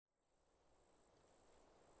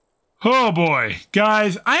Oh boy.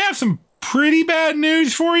 Guys, I have some pretty bad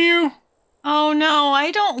news for you. Oh no, I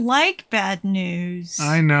don't like bad news.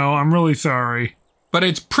 I know, I'm really sorry. But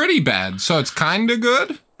it's pretty bad, so it's kinda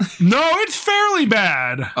good? No, it's fairly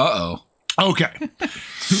bad. Uh-oh. Okay.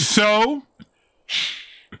 So,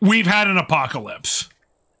 we've had an apocalypse.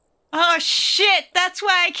 Oh shit, that's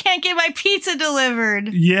why I can't get my pizza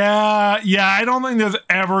delivered. Yeah, I don't think there's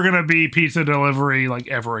ever gonna be pizza delivery, like,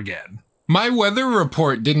 ever again. My weather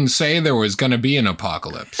report didn't say there was gonna be an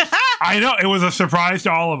apocalypse. I know, it was a surprise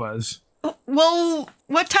to all of us. Well,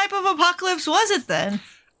 what type of apocalypse was it then?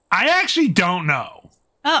 I actually don't know.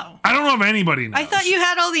 Oh. I don't know if anybody knows. I thought you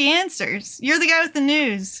had all the answers. You're the guy with the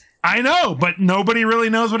news. I know, but nobody really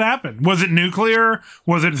knows what happened. Was it nuclear?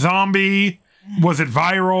 Was it zombie? Was it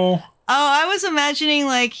viral? Oh, I was imagining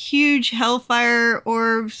like huge hellfire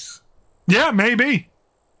orbs. Yeah, maybe.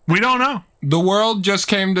 We don't know. The world just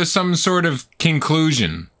came to some sort of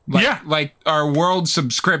conclusion. Like our world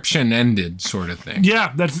subscription ended, sort of thing.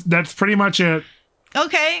 Yeah, that's pretty much it.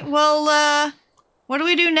 Okay, well, what do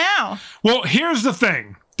we do now? Well, here's the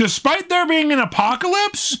thing. Despite there being an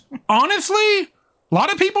apocalypse, honestly, a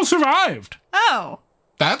lot of people survived. Oh.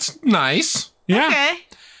 That's nice. Yeah. Okay.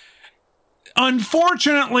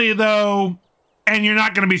 Unfortunately, though, and you're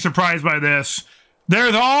not going to be surprised by this,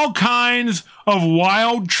 there's all kinds of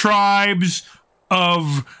wild tribes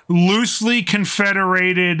of loosely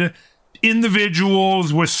confederated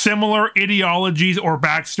individuals with similar ideologies or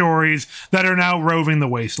backstories that are now roving the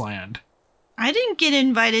wasteland. I didn't get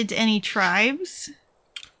invited to any tribes.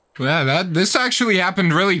 Yeah, this actually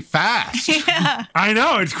happened really fast. Yeah. I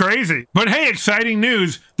know, it's crazy. But hey, exciting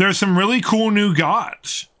news. There's some really cool new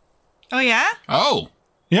gods. Oh, yeah? Oh.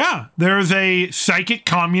 Yeah, there's a psychic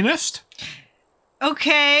communist.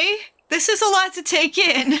 Okay. This is a lot to take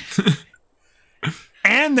in.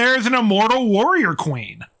 And there's an immortal warrior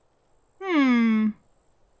queen.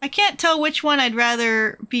 I can't tell which one I'd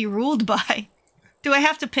rather be ruled by. Do I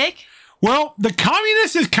have to pick? Well, the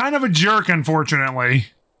communist is kind of a jerk, unfortunately.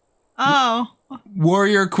 Oh.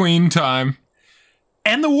 Warrior queen time.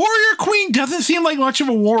 And the warrior queen doesn't seem like much of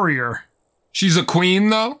a warrior. She's a queen,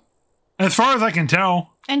 though? As far as I can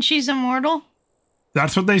tell. And she's immortal?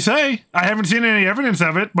 That's what they say. I haven't seen any evidence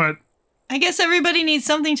of it, but... I guess everybody needs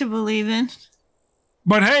something to believe in.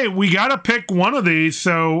 But hey, we gotta pick one of these,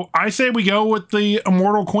 so I say we go with the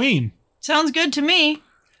immortal queen. Sounds good to me.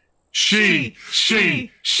 She.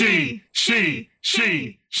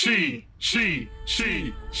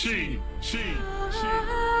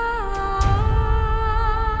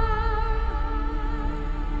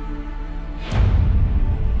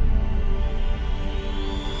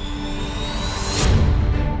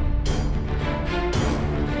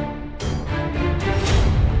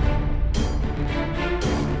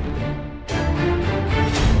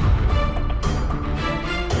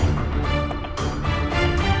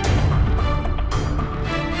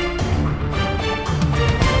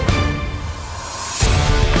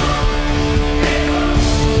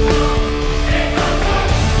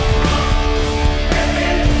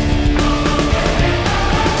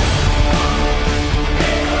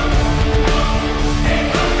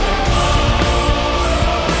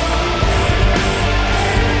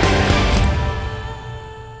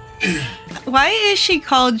 Why is she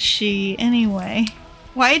called she, anyway?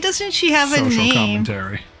 Why doesn't she have a Social name?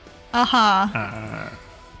 commentary. Uh-huh.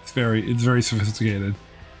 It's very sophisticated.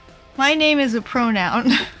 My name is a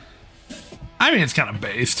pronoun. I mean, it's kind of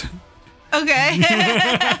based. Okay.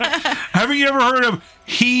 Haven't you ever heard of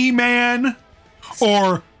He-Man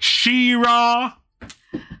or She-Ra?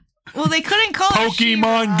 Well, they couldn't call her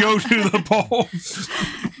Pokemon She-Ra. Go to the Polls.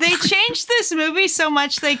 They changed this movie so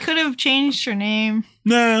much they could have changed her name.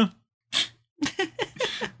 No.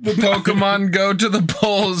 The Pokemon Go to the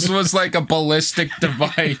polls was like a ballistic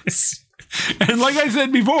device. And like I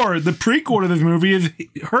said before, the prequel to this movie is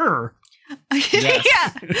her. Yes.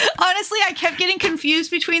 Yeah. Honestly, I kept getting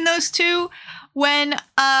confused between those two when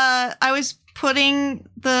I was putting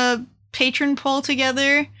the patron poll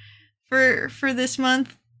together for this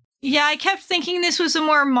month. Yeah, I kept thinking this was a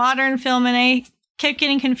more modern film, and I kept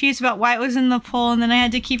getting confused about why it was in the poll, and then I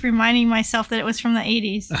had to keep reminding myself that it was from the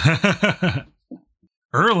 80s.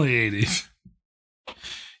 Early 80s.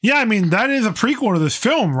 Yeah, I mean, that is a prequel to this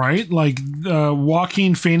film, right? Like,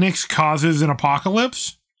 Joaquin Phoenix causes an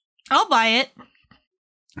apocalypse. I'll buy it.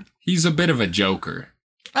 He's a bit of a joker.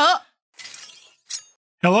 Oh,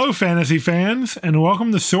 Hello, fantasy fans, and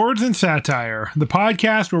welcome to Swords and Satire, the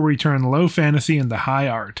podcast where we turn low fantasy into high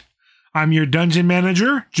art. I'm your dungeon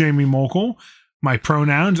manager, Jamie Mokel. My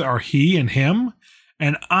pronouns are he and him,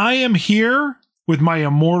 and I am here with my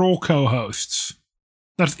immortal co-hosts.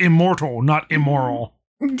 That's immortal, not immoral.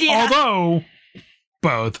 Yeah. Although,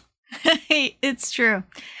 both. It's true.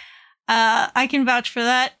 I can vouch for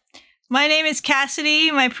that. My name is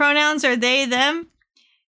Cassidy. My pronouns are they, them.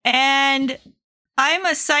 And I'm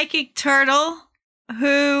a psychic turtle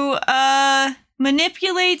who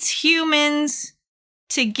manipulates humans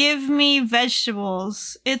to give me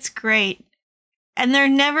vegetables. It's great. And they're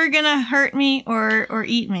never gonna hurt me or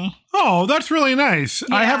eat me. Oh, that's really nice.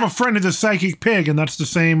 Yeah. I have a friend who's a psychic pig, and that's the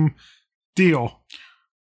same deal.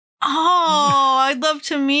 Oh, I'd love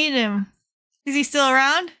to meet him. Is he still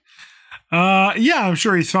around? Yeah, I'm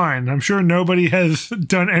sure he's fine. I'm sure nobody has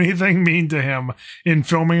done anything mean to him in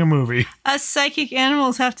filming a movie. Us psychic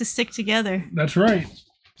animals have to stick together. That's right.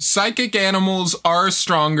 Psychic animals are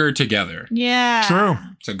stronger together. Yeah. True.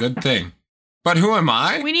 It's a good thing. But who am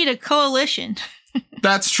I? We need a coalition.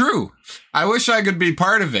 That's true. I wish I could be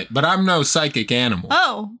part of it, but I'm no psychic animal.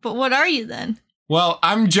 Oh, but what are you then? Well,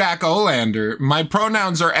 I'm Jack Olander. My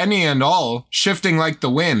pronouns are any and all, shifting like the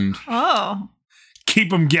wind. Oh. Keep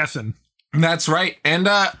them guessing. That's right. And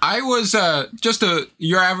I was just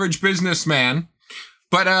your average businessman,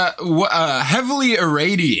 but heavily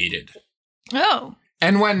irradiated. Oh.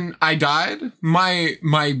 And when I died, my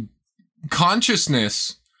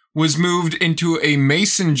consciousness was moved into a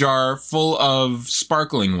mason jar full of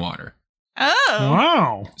sparkling water. Oh.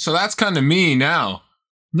 Wow. So that's kind of me now.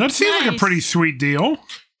 That seems like a Nice. pretty sweet deal.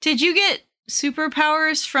 Did you get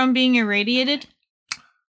superpowers from being irradiated?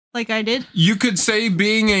 Like I did? You could say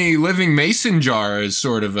being a living mason jar is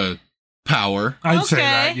sort of a power. I'd say Okay.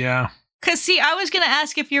 that, yeah. Because, see, I was going to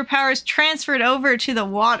ask if your powers transferred over to the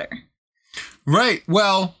water. Right.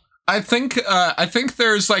 Well, I think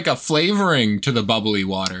there's like a flavoring to the bubbly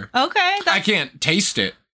water. Okay. I can't taste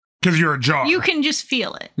it. Because you're a jar. You can just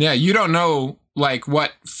feel it. Yeah, you don't know like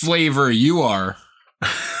what flavor you are.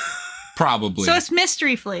 Probably. So it's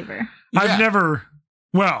mystery flavor. Yeah. I've never...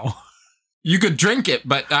 Well, You could drink it,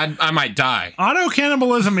 but I might die.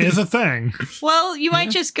 auto-cannibalism is a thing. Well, you might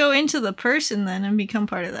just go into the person then and become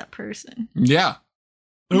part of that person. Yeah,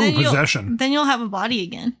 Ooh, Then you'll- possession. Then you'll have a body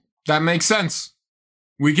again. that makes sense.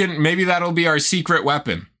 Maybe that'll be our secret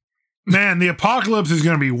weapon. Man, the apocalypse is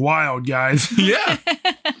going to be wild, guys. Yeah.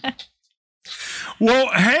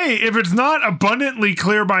 Well, hey, if it's not abundantly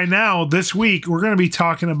clear by now, this week we're going to be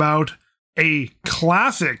talking about a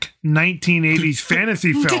classic 1980s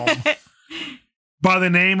fantasy film by the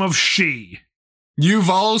name of She.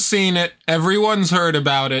 You've all seen it. Everyone's heard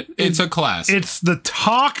about it. It's a classic. It's the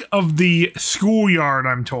talk of the schoolyard,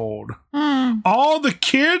 I'm told. Hmm. All the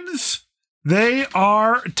kids, they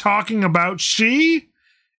are talking about She.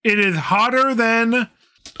 It is hotter than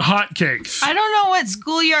hotcakes. I don't know what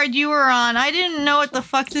schoolyard you were on. I didn't know what the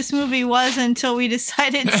fuck this movie was until we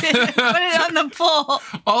decided to put it on the poll.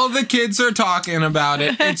 All the kids are talking about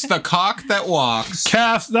it. It's the cock that walks.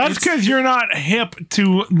 Cass, that's because you're not hip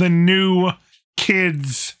to the new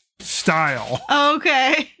kids style.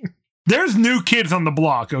 Okay. There's new kids on the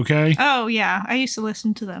block, okay? Oh, yeah. I used to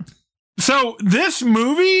listen to them. So this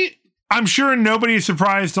movie, I'm sure nobody is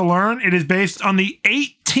surprised to learn, it is based on the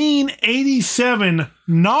 1887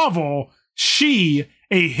 novel She,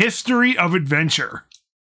 A History of Adventure.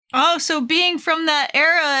 Oh, so being from that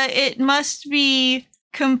era, it must be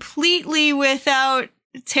completely without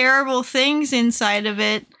terrible things inside of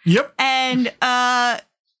it. Yep. And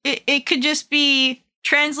it could just be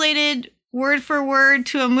translated word for word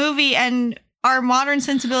to a movie, and our modern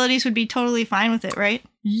sensibilities would be totally fine with it, right?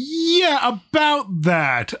 Yeah, about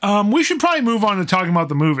that. We should probably move on to talking about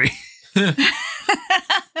the movie.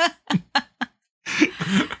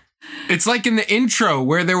 It's like in the intro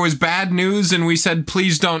where there was bad news and we said,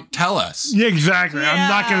 please don't tell us. Yeah, exactly. I'm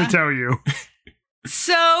not Yeah. going to tell you.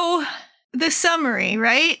 So, the summary,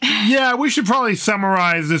 right? Yeah, we should probably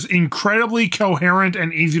summarize this incredibly coherent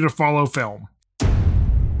and easy to follow film.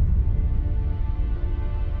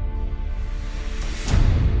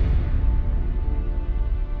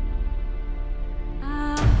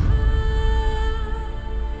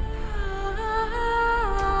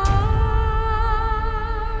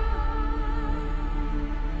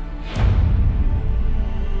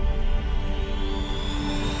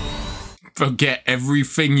 Forget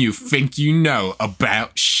everything you think you know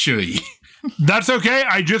about She. That's okay.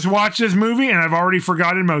 I just watched this movie and I've already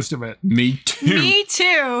forgotten most of it. Me too. Me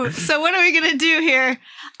too. So what are we gonna do here?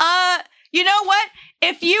 You know what?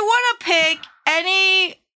 If you want to pick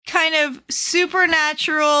any kind of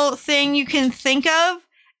supernatural thing you can think of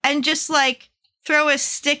and just like throw a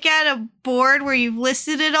stick at a board where you've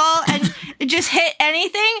listed it all, and just hit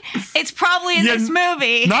anything, it's probably in Yeah, this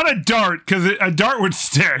movie. Not a dart, because a dart would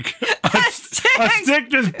stick. A stick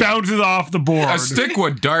just bounces off the board. A stick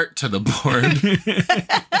would dart to the board.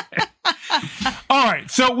 All right,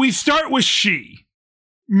 so we start with she.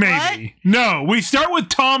 Maybe. No, we start with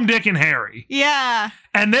Tom, Dick, and Harry. Yeah.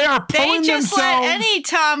 And they are They pulling just themselves... let any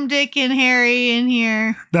Tom, Dick, and Harry in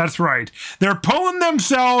here. That's right. They're pulling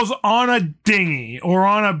themselves on a dinghy or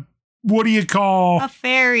on a, what do you call? A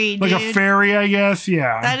ferry, like dude. a ferry, I guess.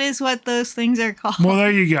 Yeah. That is what those things are called. Well,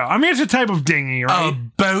 there you go. I mean, it's a type of dinghy, right? A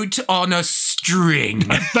boat on a string.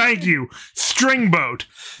 Thank you. String boat.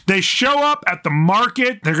 They show up at the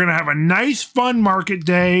market. They're going to have a nice, fun market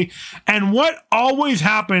day. And what always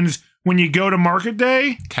happens when you go to market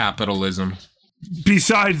day, Capitalism.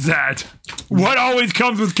 besides that, what always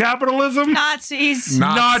comes with capitalism? Nazis.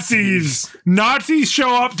 Nazis. Nazis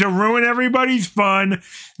show up to ruin everybody's fun.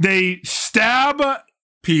 They stab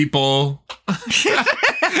People.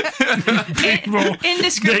 people.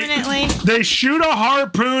 Indiscriminately. They shoot a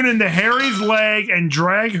harpoon into Harry's leg and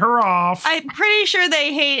drag her off. I'm pretty sure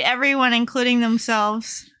they hate everyone, including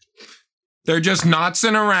themselves. They're just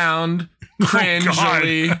knotzing around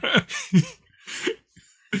cringily.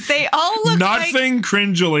 They all look Not like... saying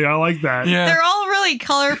cringily. I like that. Yeah. They're all really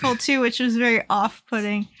colorful, too, which was very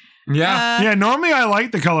off-putting. Yeah. Yeah, normally I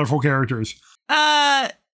like the colorful characters.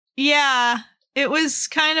 Yeah. It was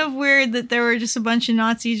kind of weird that there were just a bunch of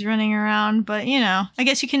Nazis running around, but, you know, I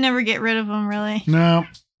guess you can never get rid of them, really. No,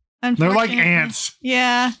 they're like Unfortunately. ants,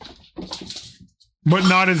 Yeah. but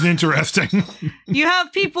not as interesting. You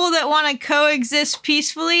have people that want to coexist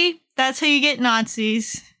peacefully. That's how you get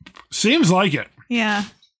Nazis. Seems like it. Yeah.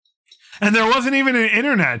 And there wasn't even an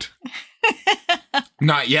internet.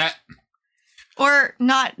 Not yet. Or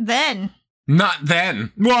not then. Not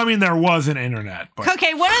then. Well, I mean, there was an internet, but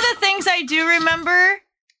Okay, one of the things I do remember,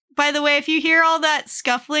 by the way, if you hear all that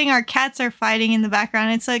scuffling, our cats are fighting in the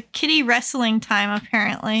background. It's a kitty wrestling time,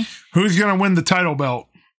 apparently. who's going to win the title belt?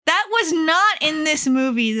 That was not in this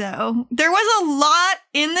movie, though. There was a lot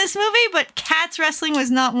in this movie, but cats wrestling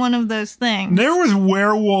was not one of those things. There was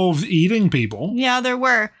werewolves eating people. Yeah, there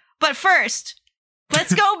were. But first,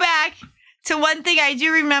 let's go back to one thing I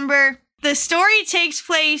do remember. The story takes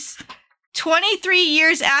place 23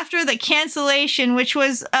 years after the cancellation, which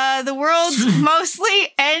was the world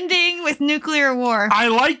mostly ending with nuclear war. I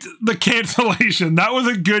liked the cancellation. That was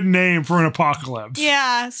a good name for an apocalypse.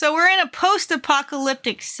 Yeah, so we're in a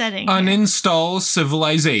post-apocalyptic setting. Uninstall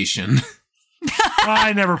civilization.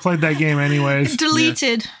 I never played that game anyways.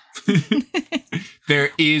 Deleted.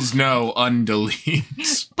 There is no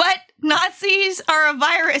undelete. But Nazis are a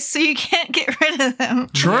virus, so you can't get rid of them.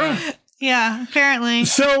 True. Yeah, apparently.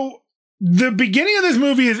 So the beginning of this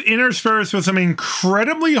movie is interspersed with some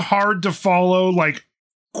incredibly hard to follow, like,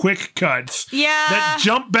 quick cuts Yeah. that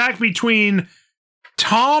jump back between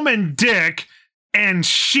Tom and Dick and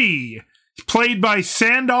she, played by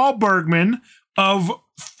Sandal Bergman of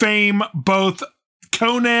fame, both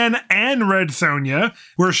Conan and Red Sonja,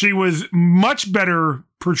 where she was much better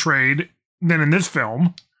portrayed than in this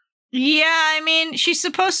film. Yeah, I mean, she's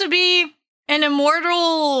supposed to be an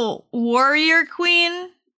immortal warrior queen,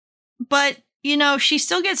 but, you know, she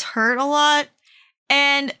still gets hurt a lot.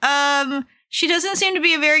 And she doesn't seem to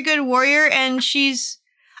be a very good warrior, and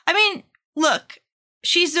I mean, look,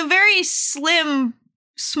 she's a very slim,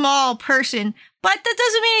 small person, but that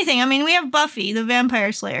doesn't mean anything. I mean, we have Buffy, the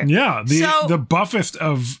vampire slayer. Yeah, So- the buffest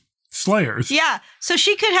of slayers. Yeah, so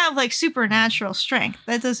she could have, like, supernatural strength.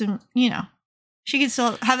 That doesn't, you know, she could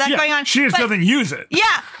still have that Yeah, going on. she just but- doesn't use it. Yeah,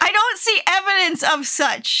 I don't see evidence of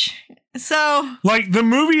such. So, Like, the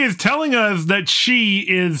movie is telling us that she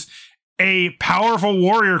is a powerful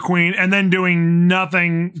warrior queen and then doing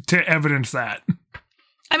nothing to evidence that.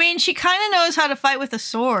 I mean, she kind of knows how to fight with a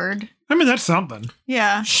sword. I mean, that's something.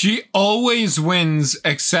 Yeah. She always wins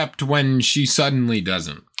except when she suddenly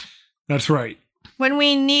doesn't. That's right. When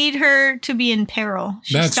we need her to be in peril,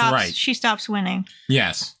 That's right. She stops winning.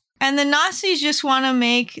 Yes. And the Nazis just want to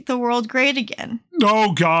make the world great again.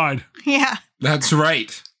 Oh, God. Yeah. That's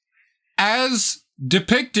right. As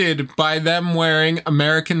depicted by them wearing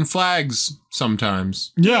American flags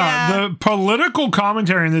sometimes. Yeah, Yeah. the political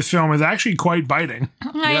commentary in this film is actually quite biting.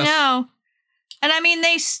 I Yes. know. And I mean,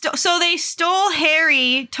 they stole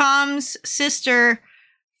Harry, Tom's sister,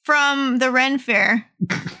 from the Ren Fair.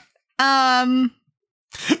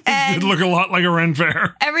 It And did look a lot like a Ren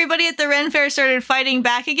Fair. everybody at the Ren Fair started fighting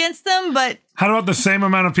back against them, but How about the same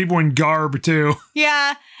amount of people in garb, too?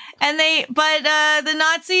 yeah, and the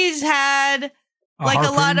Nazis had like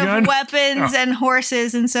a lot harpoon gun? of weapons Oh. and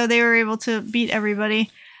horses, and so they were able to beat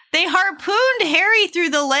everybody. They harpooned Harry through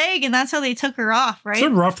the leg, and that's how they took her off, right? It's a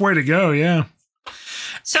rough way to go, yeah.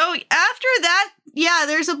 So after that, yeah,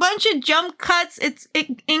 there's a bunch of jump cuts. It's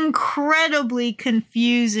incredibly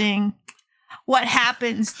confusing what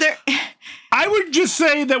happens. I would just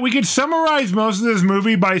say that we could summarize most of this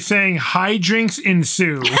movie by saying hijinks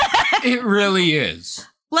ensue. It really is.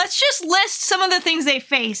 Let's just list some of the things they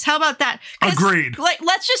face. How about that? Agreed.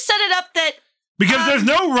 Let's just set it up that Because there's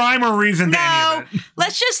no rhyme or reason to any of it.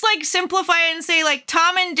 Let's just simplify it and say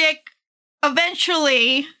Tom and Dick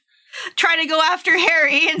eventually try to go after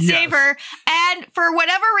Harry and save her. And for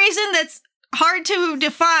whatever reason that's hard to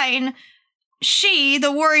define, she,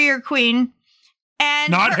 the warrior queen,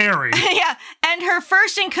 and not Harry. Yeah, and her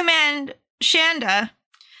first in command, Shanda.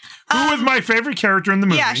 Who was my favorite character in the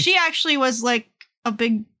movie. Yeah, she actually was a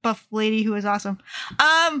big buff lady who was awesome.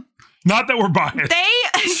 Not that we're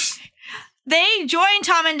biased. They join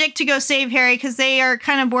Tom and Dick to go save Harry because they are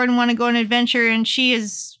kind of bored and want to go on an adventure, and she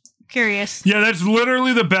is curious. Yeah, that's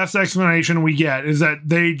literally the best explanation we get, is that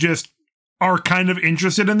they just are kind of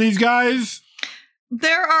interested in these guys.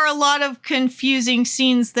 There are a lot of confusing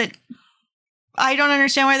scenes that I don't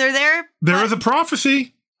understand why they're there. There is a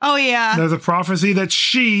prophecy. Oh, yeah. There's a prophecy that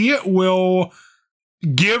she will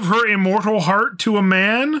give her immortal heart to a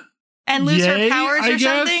man. And lose her powers or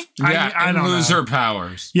something? Yeah, I don't lose know. her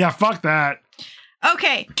powers. Yeah, fuck that.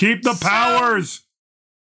 Okay. Keep the powers.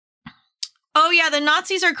 Oh, yeah, the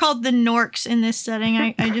Nazis are called the Norks in this setting.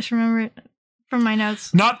 I just remember it from my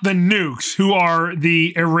notes. Not the nukes, who are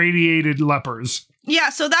the irradiated lepers. Yeah,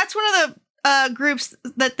 so that's one of the groups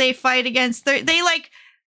that they fight against. They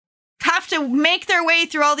have to make their way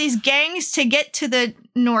through all these gangs to get to the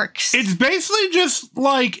Norks. It's basically just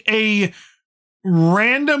like a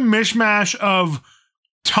random mishmash of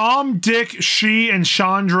Tom, Dick, she, and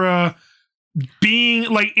Chandra being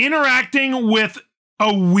interacting with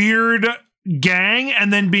a weird gang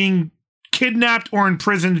and then being kidnapped or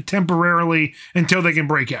imprisoned temporarily until they can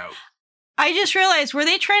break out. I just realized, were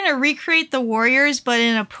they trying to recreate the Warriors, but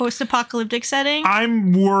in a post-apocalyptic setting?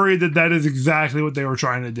 I'm worried that is exactly what they were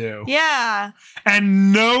trying to do. Yeah.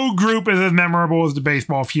 And no group is as memorable as the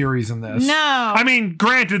Baseball Furies in this. No. I mean,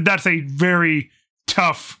 granted, that's a very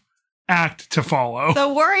tough act to follow. The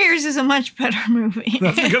Warriors is a much better movie.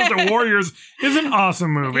 That's because The Warriors is an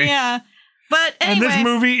awesome movie. Yeah. But anyway. And this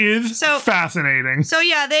movie is fascinating. So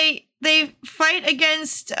yeah, they fight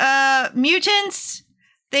against mutants.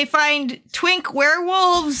 They find twink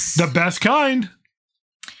werewolves. The best kind.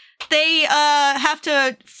 They have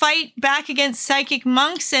to fight back against psychic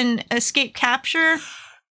monks and escape capture.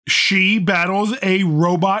 She battles a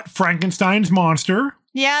robot Frankenstein's monster.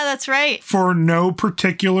 Yeah, that's right. For no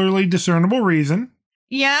particularly discernible reason.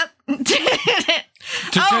 Yep. To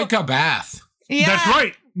take a bath. Yeah. That's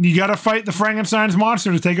right. You gotta fight the Frankenstein's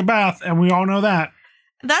monster to take a bath, and we all know that.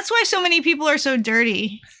 That's why so many people are so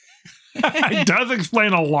dirty. It does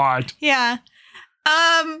explain a lot. Yeah.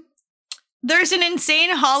 There's an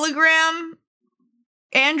insane hologram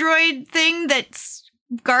android thing that's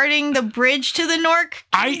guarding the bridge to the Nork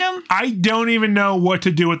kingdom. I don't even know what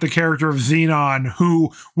to do with the character of Xenon,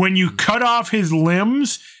 who, when you cut off his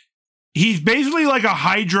limbs, he's basically like a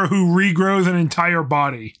Hydra who regrows an entire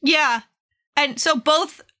body. Yeah. And so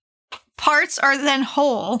both parts are then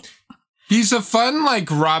whole. He's a fun,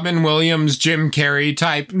 Robin Williams, Jim Carrey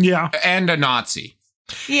type. Yeah. And a Nazi.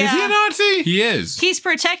 Yeah. Is he a Nazi? He is. He's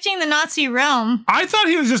protecting the Nazi realm. I thought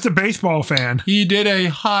he was just a baseball fan. He did a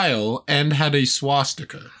Heil and had a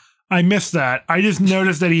swastika. I missed that. I just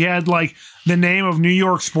noticed that he had, the name of New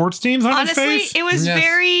York sports teams on his face. Honestly, it was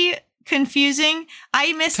very confusing.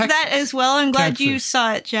 I missed that as well. I'm glad you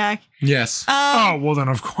saw it, Jack. Yes. Well then,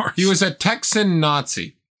 of course. He was a Texan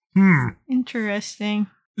Nazi. Interesting.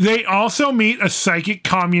 They also meet a psychic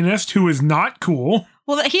communist who is not cool.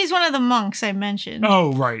 Well, he's one of the monks I mentioned.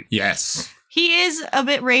 Oh, right. Yes. He is a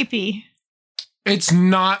bit rapey. It's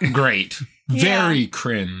not great. Very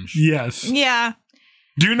cringe. Yes. Yeah.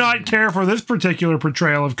 Do not care for this particular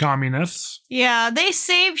portrayal of communists. Yeah, they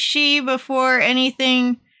save She before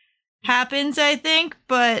anything happens, I think,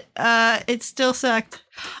 but it still sucked.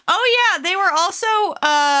 Oh, yeah, they were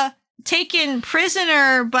also taken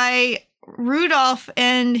prisoner by Rudolph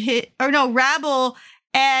and Rabble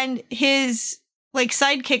and his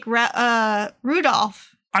sidekick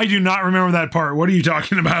Rudolph. I do not remember that part. What are you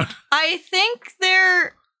talking about? I think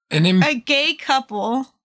they're a gay couple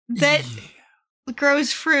that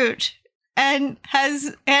grows fruit and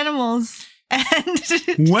has animals.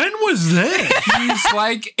 And when was this? He's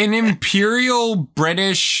like an imperial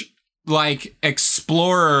British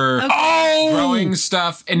explorer. Oh, doing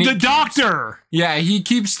stuff. And the doctor. Yeah, he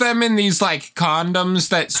keeps them in these like condoms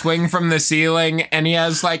that swing from the ceiling, and he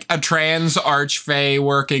has like a trans archfey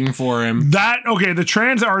working for him. The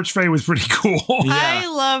trans archfey was pretty cool. Yeah. I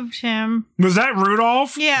loved him. Was that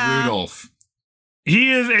Rudolph? Yeah. Rudolph.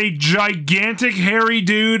 He is a gigantic hairy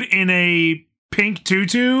dude in a pink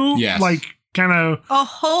tutu. Yes. Like kind of A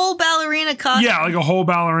whole ballerina costume. yeah, like a whole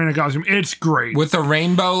ballerina costume. It's great. With a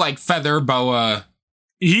rainbow like feather boa.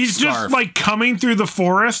 He's scarf. just like coming through the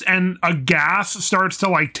forest and a gas starts to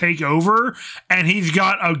like take over and he's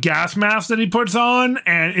got a gas mask that he puts on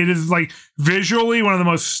and it is like visually one of the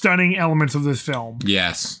most stunning elements of this film.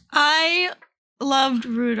 Yes. I loved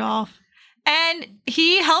Rudolph. And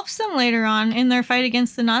he helps them later on in their fight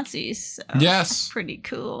against the Nazis. So Yes. pretty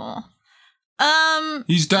cool.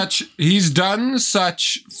 He's done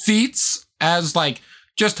such feats as like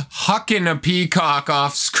just hucking a peacock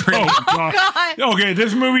off screen. Oh, God. God. Okay,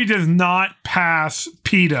 this movie does not pass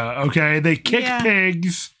PETA, okay? They kick Yeah.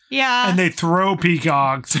 pigs Yeah. and they throw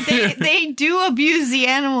peacocks. they do abuse the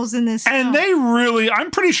animals in this And film.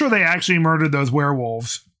 I'm pretty sure they actually murdered those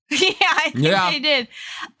werewolves. Yeah, I think Yeah. they did.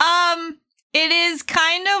 It is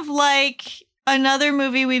kind of like another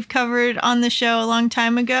movie we've covered on the show a long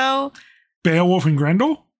time ago. Beowulf and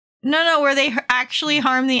Grendel? No, where they actually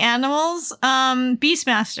harm the animals.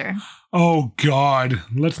 Beastmaster. Oh, God.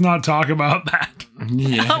 Let's not talk about that.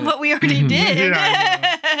 Yeah. But we already did.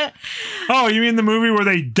 Yeah, Oh, you mean the movie where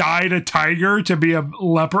they dyed a tiger to be a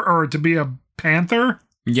leopard or to be a panther?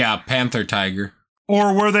 Yeah, panther tiger.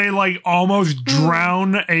 Or where they like almost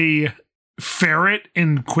drown a ferret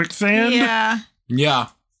in quicksand? Yeah. Yeah.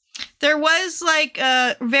 There was like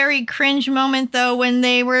a very cringe moment though when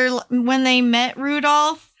they met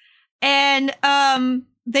Rudolph and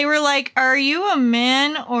they were like, "Are you a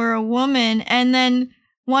man or a woman?" And then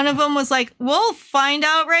one of them was like, "We'll find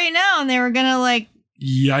out right now." And they were gonna like,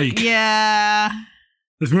 Yike. yeah.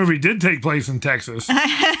 This movie did take place in Texas.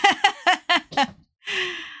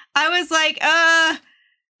 I was like,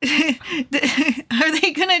 are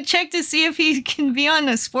they gonna check to see if he can be on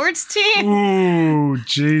a sports team? Ooh,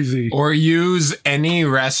 jeezy. Or use any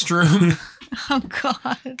restroom. Oh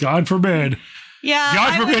God. God forbid. Yeah.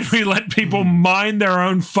 God forbid we let people mind their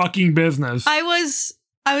own fucking business. I was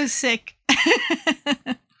sick.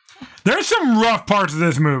 There's some rough parts of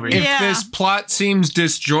this movie. If Yeah. this plot seems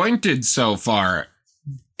disjointed so far,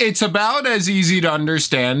 it's about as easy to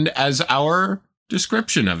understand as our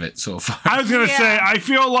description of it so far. I was going to Yeah. say, I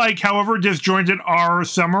feel like however disjointed our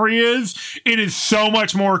summary is, it is so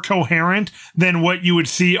much more coherent than what you would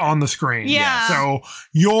see on the screen. Yeah. So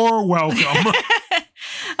you're welcome.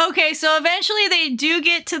 Okay, so eventually they do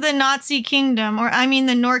get to the Nazi kingdom, or I mean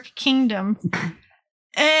the Nork kingdom.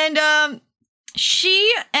 And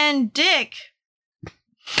she and Dick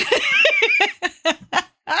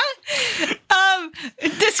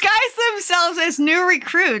disguise themselves as new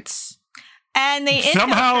recruits. And they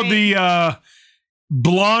Somehow infiltrate- the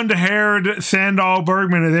blonde-haired Sandal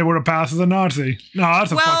Bergman is able to pass as a Nazi. No,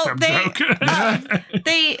 that's a Well, fucked up they- joke.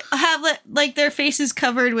 they have like their faces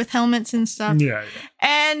covered with helmets and stuff. Yeah.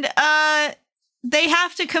 And they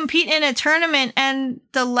have to compete in a tournament, and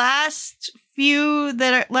the last few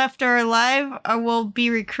that are left are alive will be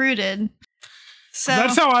recruited. So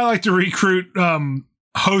That's how I like to recruit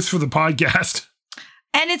hosts for the podcast.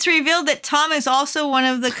 and it's revealed that Tom is also one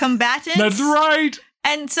of the combatants. That's right.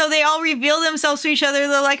 And so they all reveal themselves to each other.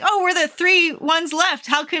 They're like, "Oh, we're the three ones left.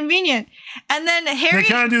 How convenient!" And then Harry, They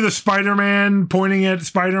kind of do the Spider-Man pointing at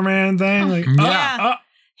Spider-Man thing. Like, Yeah.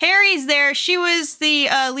 Harry's there. She was the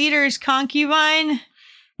leader's concubine.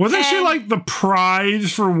 Wasn't she And- like the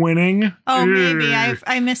prize for winning? Oh, maybe Ugh.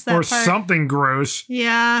 I missed that Or part. something gross.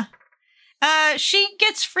 Yeah. She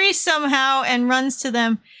gets free somehow and runs to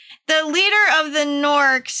them. The leader of the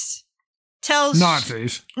Norks tells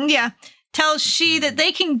she that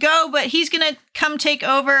they can go, but he's gonna come take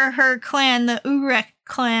over her clan, the Urek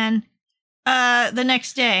clan, the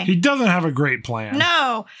next day. He doesn't have a great plan.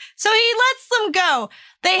 No. So he lets them go.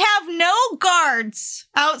 They have no guards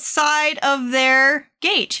outside of their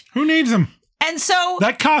gate. Who needs him? And so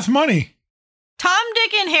That costs money. Tom,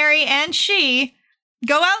 Dick, and Harry and she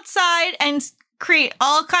go outside and create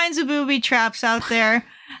all kinds of booby traps out there.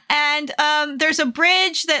 And there's a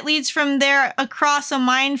bridge that leads from there across a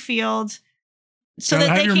minefield so Gotta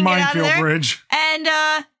that they have can your get out of minefield there. bridge.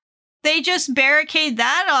 And they just barricade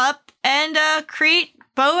that up and create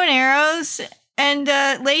bow and arrows and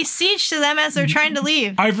lay siege to them as they're trying to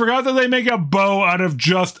leave. I forgot that they make a bow out of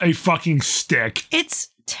just a fucking stick. It's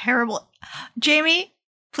terrible. Jamie,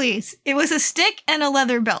 please. It was a stick and a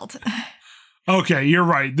leather belt. Okay, you're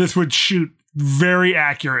right. This would shoot very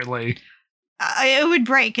accurately. it would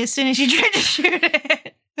break as soon as you tried to shoot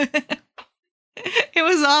it. It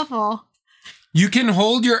was awful. You can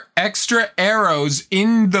hold your extra arrows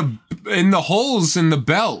in the holes in the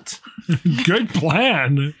belt. Good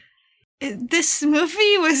plan. This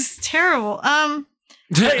movie was terrible.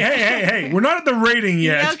 Hey. We're not at the rating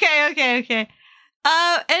yet. Okay.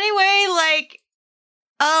 Anyway,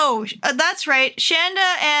 that's right.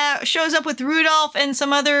 Shanda shows up with Rudolph and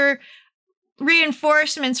some other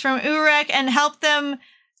reinforcements from Urek and help them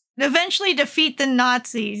eventually defeat the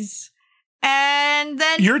Nazis. And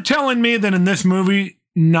then You're telling me that in this movie,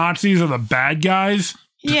 Nazis are the bad guys?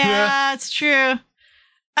 yeah, that's true.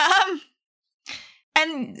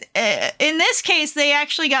 And in this case, they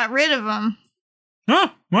actually got rid of them.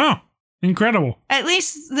 Oh, wow. Incredible. At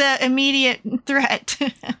least the immediate threat.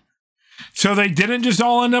 So they didn't just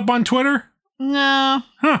all end up on Twitter? No.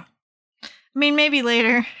 Huh. I mean, maybe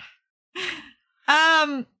later.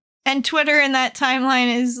 And Twitter in that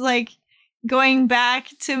timeline is like going back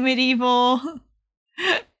to medieval,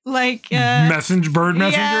 like bird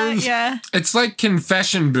messengers? Yeah. It's like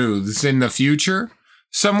confession booths in the future.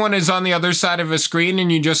 Someone is on the other side of a screen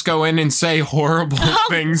and you just go in and say horrible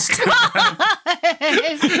things to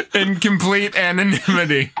them in complete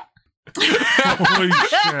anonymity. Holy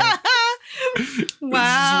shit.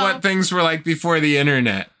 Wow. This is what things were like before the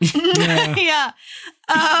internet. Yeah.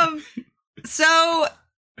 So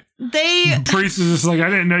they Priest is just like, I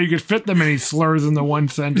didn't know you could fit that many slurs in the one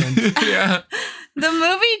sentence. Yeah. The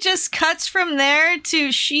movie just cuts from there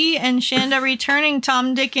to she and Shanda returning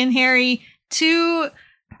Tom, Dick, and Harry to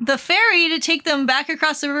the ferry to take them back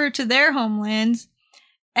across the river to their homelands.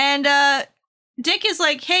 And Dick is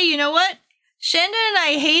like, hey, you know what? Shanda and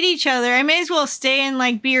I hate each other. I may as well stay and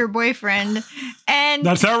like be your boyfriend. And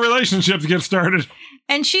That's how relationships get started.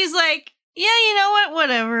 And she's like, yeah, you know what?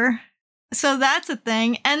 Whatever. So that's a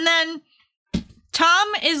thing. And then Tom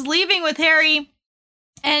is leaving with Harry,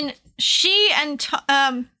 and she,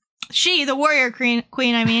 the warrior queen,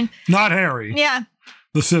 I mean. Not Harry. Yeah.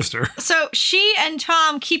 The sister. So she and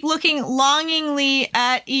Tom keep looking longingly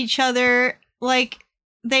at each other like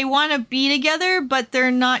they want to be together, but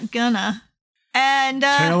they're not gonna. And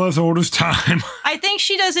Tale as old as time. I think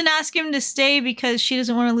she doesn't ask him to stay because she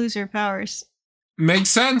doesn't want to lose her powers. Makes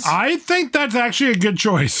sense. I think that's actually a good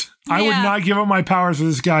choice. I would Yeah. not give up my powers for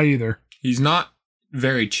this guy either. He's not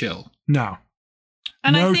very chill. No.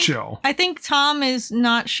 And No I think, chill. I think Tom is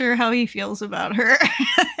not sure how he feels about her.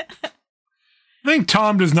 I think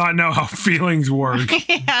Tom does not know how feelings work.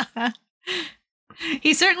 Yeah.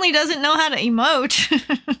 He certainly doesn't know how to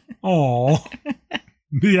emote. Oh,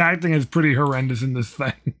 the acting is pretty horrendous in this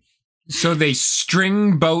thing. So they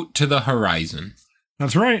string boat to the horizon.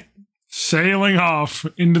 That's right. Sailing off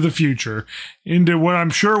into the future, into what I'm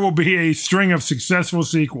sure will be a string of successful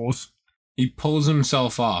sequels. He pulls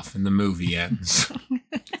himself off and the movie ends.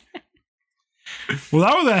 Well,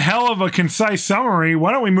 that was a hell of a concise summary.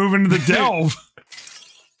 Why don't we move into the delve?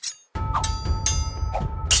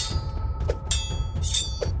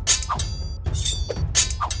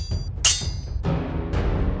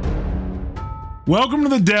 Welcome to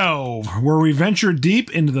the Delve, where we venture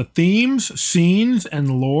deep into the themes, scenes,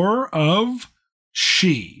 and lore of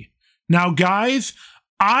She. Now, guys,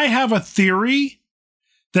 I have a theory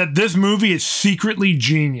that this movie is secretly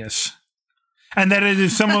genius, and that it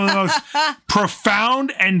is some of the most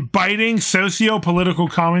profound and biting socio-political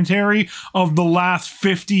commentary of the last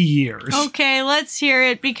 50 years. Okay, let's hear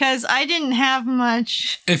it because I didn't have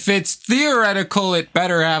much. If it's theoretical, it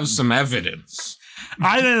better have some evidence.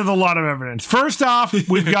 I think there's a lot of evidence. First off,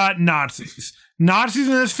 we've got Nazis. Nazis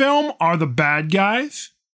in this film are the bad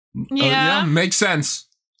guys. Yeah. Makes sense.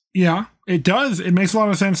 Yeah, it does. It makes a lot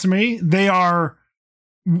of sense to me. They are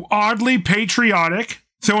oddly patriotic.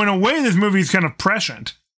 So in a way, this movie is kind of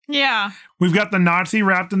prescient. Yeah. We've got the Nazi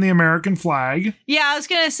wrapped in the American flag. Yeah, I was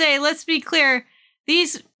going to say, let's be clear.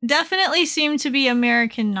 These definitely seem to be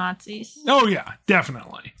American Nazis. Oh, yeah,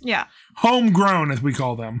 definitely. Yeah. Homegrown, as we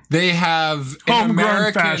call them. They have an Homegrown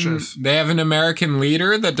American. fascists. They have an American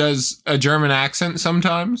leader that does a German accent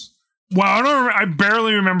sometimes. Well, I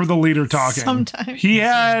barely remember the leader talking. Sometimes. He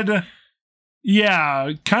had,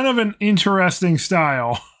 kind of an interesting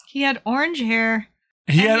style. He had orange hair.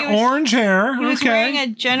 He And had he was- orange hair. He was wearing a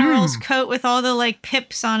general's coat with all the, like,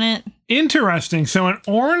 pips on it. Interesting. So an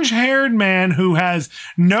orange-haired man who has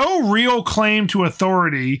no real claim to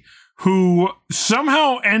authority, who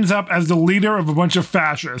somehow ends up as the leader of a bunch of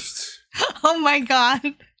fascists. Oh my god.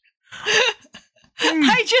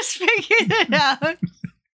 I just figured it out.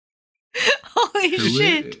 Holy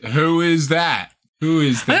shit. Who is that? Who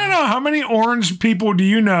is I that? don't know. How many orange people do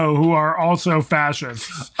you know who are also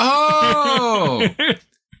fascists? Oh!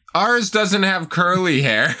 Ours doesn't have curly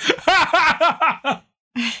hair.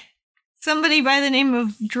 Somebody by the name of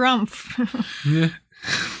Drumpf.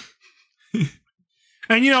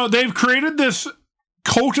 And, you know, they've created this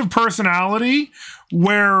cult of personality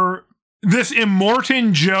where this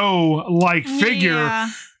Immortan Joe-like figure Yeah.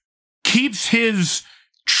 keeps his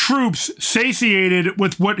troops satiated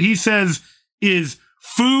with what he says is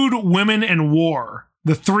food, women, and war.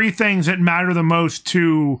 The three things that matter the most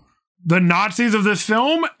to the Nazis of this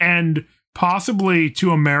film and possibly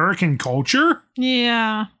to American culture.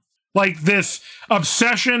 Yeah. Like this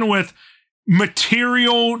obsession with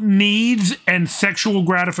material needs and sexual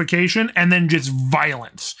gratification, and then just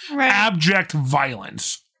violence. Right. Abject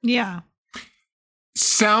violence. Yeah.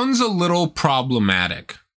 Sounds a little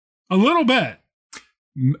problematic. A little bit.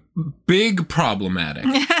 Big problematic,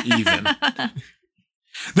 even.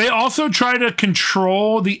 They also try to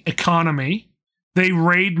control the economy. They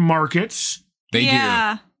raid markets. They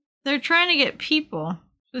yeah. They're trying to get people,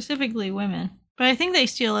 specifically women. But I think they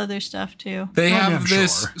steal other stuff too. do. They Oh, have yeah,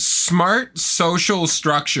 this sure. smart social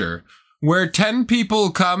structure where 10 people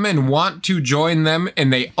come and want to join them,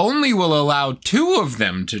 and they only will allow 2 of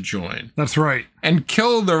them to join That's right. and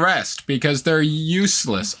kill the rest because they're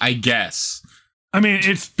useless, I guess. I mean,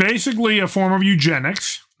 it's basically a form of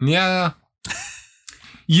eugenics. Yeah.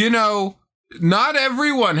 You know, not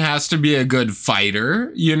everyone has to be a good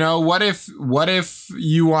fighter. You know, what if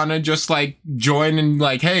you want to just like join and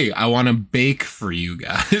like, hey, I want to bake for you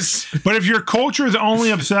guys. But if your culture is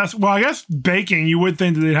only obsessed, well, I guess baking, you would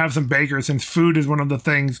think that they'd have some bakers, since food is one of the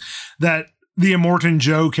things that the Immortan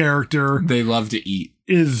Joe character They love to eat.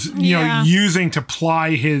 is, you know, Yeah. using to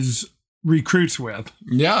ply his recruits with.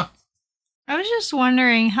 Yeah. I was just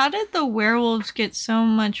wondering, how did the werewolves get so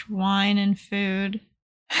much wine and food?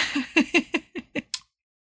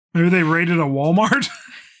 Maybe they raided a Walmart.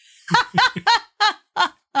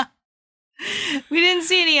 We didn't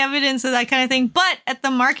see any evidence of that kind of thing, but at the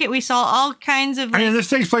market we saw all kinds of I mean, like, this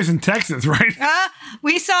takes place in Texas, right?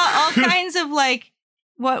 we saw all kinds of like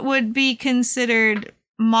what would be considered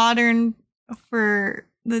modern for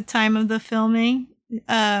the time of the filming,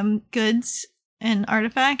 goods and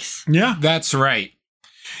artifacts. Yeah. That's right.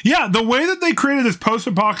 Yeah, the way that they created this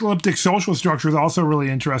post-apocalyptic social structure is also really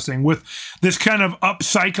interesting, with this kind of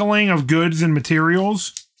upcycling of goods and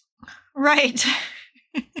materials. Right.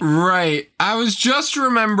 Right. I was just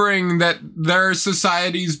remembering that there are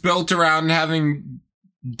societies built around having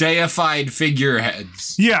deified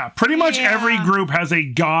figureheads. Yeah, pretty much Yeah. every group has a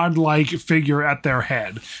god-like figure at their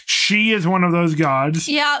head. She is one of those gods.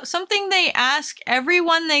 Yeah, something they ask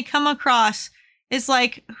everyone they come across is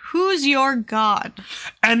like, who's your god?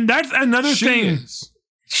 And that's another She thing. is.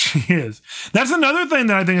 She is. That's another thing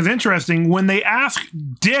that I think is interesting. When they ask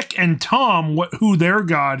Dick and Tom who their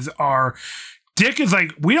gods are, Dick is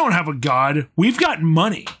like, we don't have a god. We've got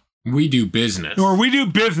money. We do business. Or we do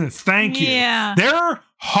business. Thank you. Yeah. They're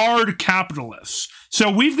hard capitalists.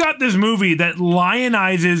 So we've got this movie that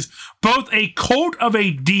lionizes both a cult of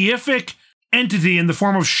a deific entity in the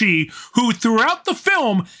form of She, who throughout the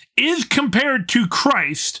film is compared to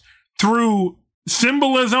Christ through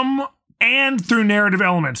symbolism and through narrative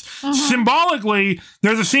elements. Symbolically,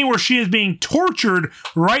 there's a scene where she is being tortured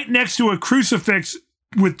right next to a crucifix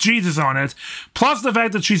with Jesus on it, plus the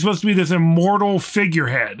fact that she's supposed to be this immortal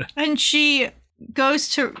figurehead. And she goes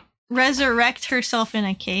to resurrect herself in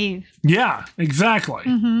a cave. Yeah, exactly.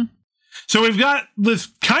 Mm-hmm. So we've got this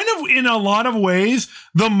kind of, in a lot of ways,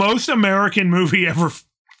 the most American movie ever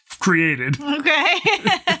created. Okay.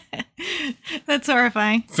 That's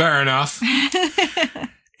horrifying. Fair enough.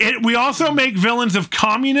 We also make villains of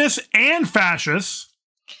communists and fascists.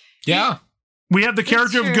 Yeah. We have the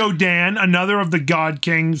character of true. Godan, another of the god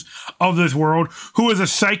kings of this world, who is a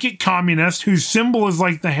psychic communist whose symbol is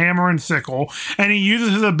like the hammer and sickle, and he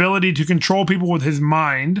uses his ability to control people with his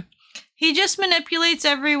mind. He just manipulates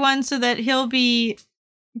everyone so that he'll be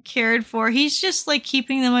cared for. He's just like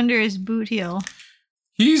keeping them under his boot heel.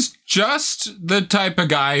 He's just the type of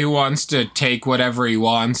guy who wants to take whatever he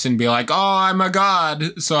wants and be like, oh, I'm a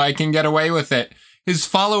god, so I can get away with it. His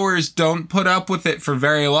followers don't put up with it for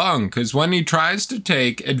very long, because when he tries to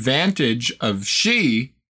take advantage of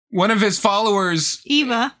She, one of his followers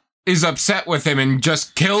Eva. is upset with him and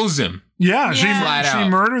just kills him. Yeah, Yeah. Flat she out.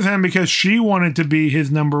 murders him because she wanted to be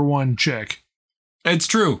his number one chick. It's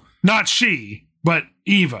true. Not she, but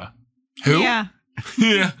Eva. Who? Yeah.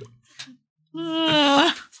 Yeah.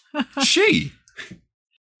 Ugh. She.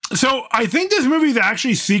 So I think this movie is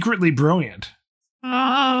actually secretly brilliant.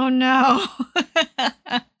 Oh no.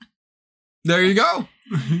 There you go.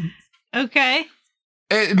 Okay.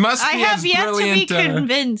 It must I be have as yet to be brilliant.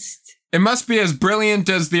 convinced. It must be as brilliant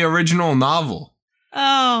as the original novel.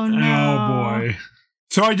 Oh, no. Oh boy.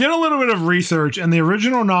 So I did a little bit of research, and the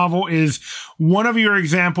original novel is one of your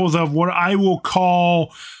examples of what I will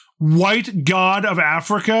call white god of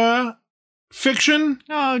Africa fiction,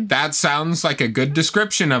 Oh, That sounds like a good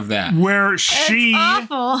description of that. where it's she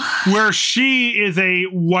awful. is a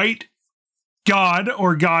white god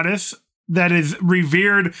or goddess that is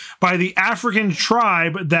revered by the African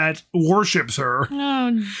tribe that worships her.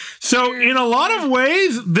 Oh, So in a lot of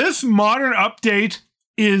ways, this modern update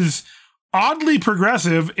is oddly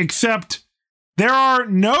progressive, except there are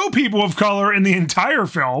no people of color in the entire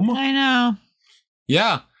film. I know.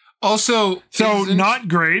 Yeah. Also, So isn't- not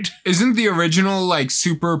great. Isn't the original like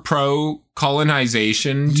super pro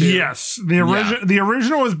colonization too? Yes. The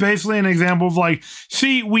original is basically an example of like,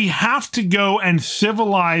 see, we have to go and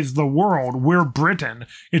civilize the world. We're Britain.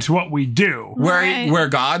 It's what we do. Right. We're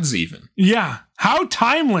gods even. Yeah. How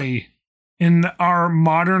timely in our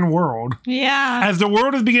modern world. Yeah. As the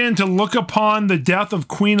world is beginning to look upon the death of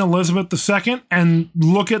Queen Elizabeth II and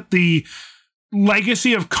look at the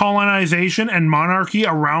legacy of colonization and monarchy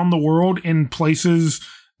around the world in places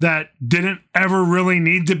that didn't ever really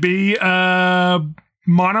need to be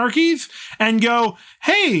monarchies, and go,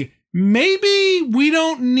 hey, maybe we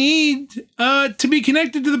don't need to be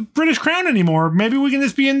connected to the British crown anymore. Maybe we can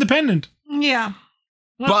just be independent. Yeah.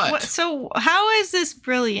 But- So how is this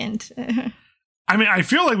brilliant? I mean, I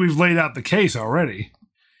feel like we've laid out the case already.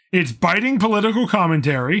 It's biting political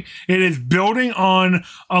commentary. It is building on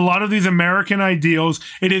a lot of these American ideals.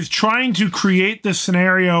 It is trying to create this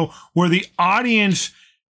scenario where the audience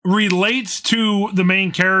relates to the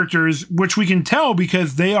main characters, which we can tell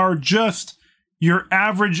because they are just your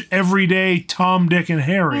average, everyday Tom, Dick, and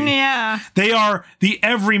Harry. Yeah. They are the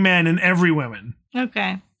everyman and every woman.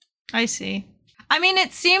 Okay. I see. I mean,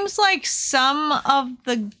 it seems like some of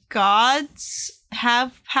the gods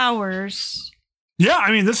have powers. Yeah,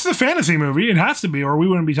 I mean, this is a fantasy movie. It has to be, or we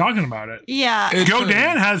wouldn't be talking about it. Yeah.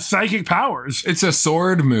 Godan has psychic powers. It's a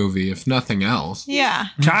sword movie, if nothing else. Yeah.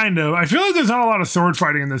 Kind of. I feel like there's not a lot of sword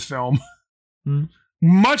fighting in this film.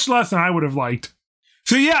 Much less than I would have liked.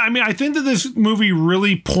 So yeah, I mean, I think that this movie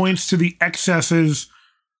really points to the excesses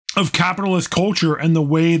of capitalist culture and the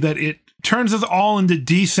way that it turns us all into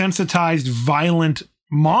desensitized, violent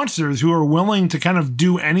monsters who are willing to kind of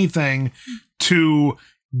do anything to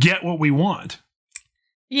get what we want.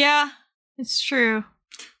 Yeah. It's true.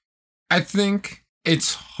 I think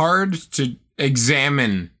it's hard to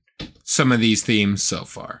examine some of these themes so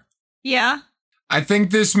far. Yeah. I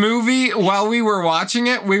think this movie, while we were watching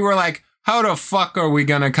it, we were like, how the fuck are we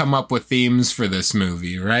gonna come up with themes for this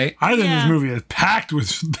movie, right? I think Yeah. this movie is packed with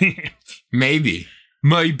themes. Maybe.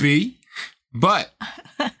 But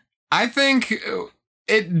I think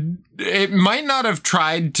it might not have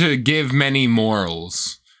tried to give many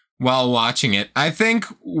morals while watching it. I think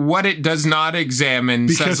what it does not examine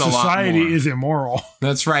Because says a lot more. society is immoral.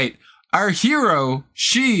 That's right. Our hero,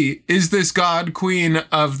 she is this god queen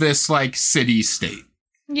of this like city state,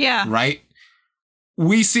 Yeah. right?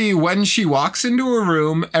 We see when she walks into a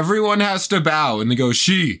room, everyone has to bow and they go,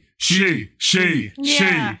 she,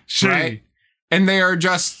 Yeah. right? And they are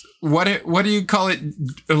just, what do you call it?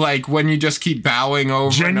 Like when you just keep bowing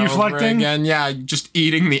over and over Genuflecting? again. Yeah, just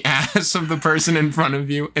eating the ass of the person in front of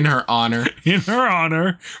you in her honor. In her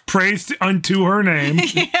honor, praised unto her name.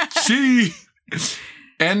 Yeah. She,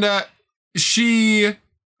 and she,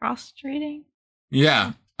 Prostrating.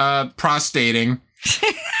 yeah, prostating.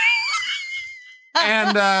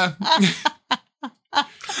 And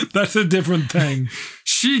That's a different thing.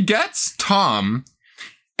 she gets Tom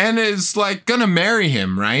and is like gonna marry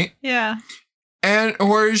him, right? Yeah. And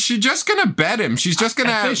or is she just gonna bet him? She's just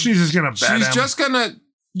gonna I think she's just gonna bet she's him. just gonna,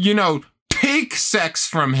 you know, take sex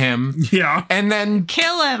from him Yeah, and then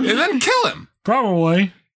Kill him. kill him.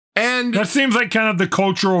 probably. And That seems like kind of the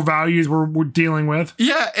cultural values we're dealing with.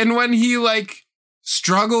 yeah, and when he like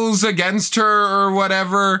struggles against her or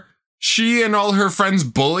whatever, she and all her friends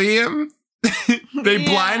bully him. They Yeah.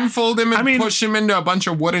 blindfold him and I mean- push him into a bunch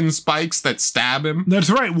of wooden spikes that stab him. That's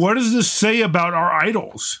right. What does this say about our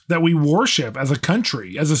idols that we worship as a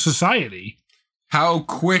country, as a society? How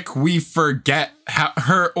quick we forget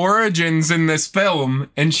her origins in this film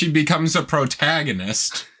and she becomes a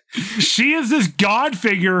protagonist. She is this god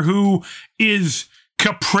figure who is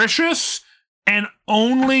capricious and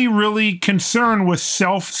only really concerned with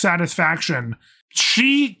self-satisfaction.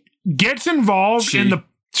 She gets involved in the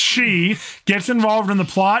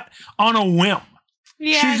plot on a whim.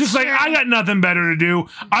 Yeah. She's just like, sure. I got nothing better to do.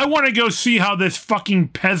 I want to go see how this fucking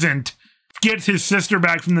peasant gets his sister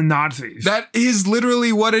back from the Nazis. That is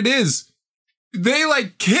literally what it is. They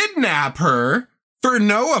like kidnap her for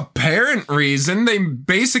no apparent reason. They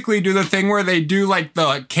basically do the thing where they do like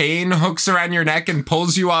the cane hooks around your neck and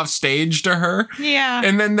pulls you off stage to her. Yeah.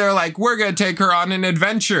 And then they're like, we're going to take her on an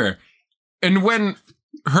adventure. And when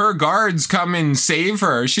her guards come and save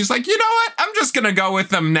her, she's like, you know what? I'm just going to go with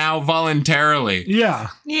them now voluntarily. Yeah.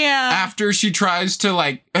 Yeah. After she tries to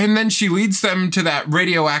like, and then she leads them to that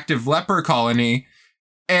radioactive leper colony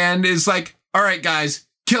and is like, all right, guys,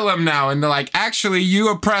 kill him now. And they're like, actually, you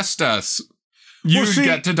oppressed us. You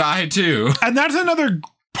get to die too. And that's another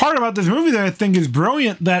part about this movie that I think is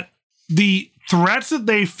brilliant, that the threats that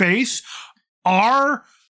they face are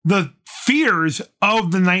the fears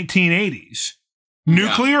of the 1980s.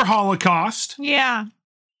 Nuclear holocaust, Yeah.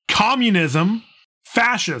 communism,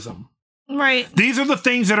 fascism. Right. These are the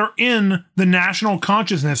things that are in the national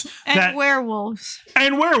consciousness. And werewolves.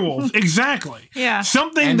 And werewolves, exactly. Yeah.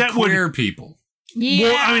 Something And that queer would... people. Yeah.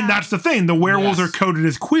 Well, I mean, that's the thing. The werewolves Yes. are coded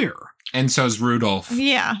as queer. And so's Rudolph.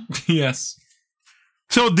 Yeah. Yes.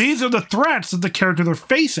 So these are the threats that the characters are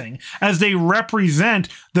facing as they represent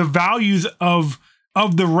the values of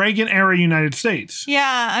the Reagan-era United States.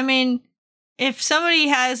 Yeah. I mean, if somebody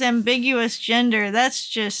has ambiguous gender, that's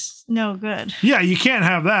just no good. Yeah, you can't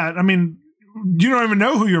have that. I mean, you don't even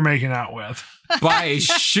know who you're making out with. By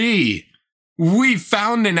she, we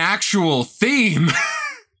found an actual theme.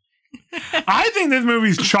 I think this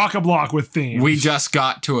movie's chock-a-block with themes. We just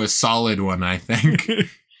got to a solid one, I think.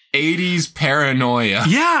 80s paranoia.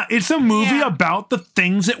 Yeah, it's a movie Yeah. about the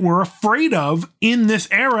things that we're afraid of in this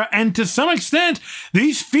era. And to some extent,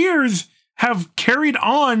 these fears have carried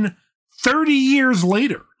on 30 years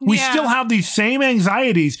later. We Yeah. still have these same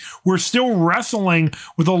anxieties. We're still wrestling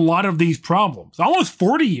with a lot of these problems. Almost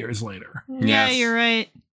 40 years later. Yeah, Yes. you're right.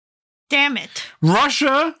 Damn it.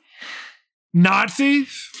 Russia,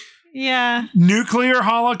 Nazis, Yeah. nuclear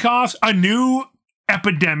holocaust, a new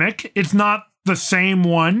epidemic. It's not the same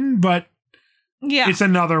one, but Yeah. it's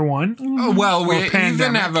another one. Oh, well, Or we even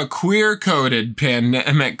pandemic. have a queer-coded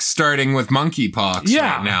pandemic starting with monkeypox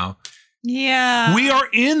Yeah. right now. Yeah. We are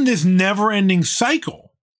in this never-ending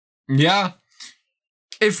cycle. Yeah.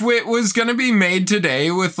 If it was going to be made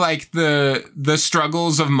today with like the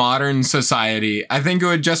struggles of modern society, I think it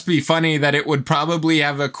would just be funny that it would probably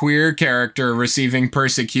have a queer character receiving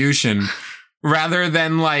persecution rather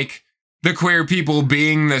than like the queer people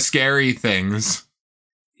being the scary things.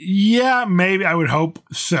 Yeah, maybe. I would hope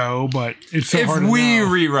so, but it's so If hard to we know.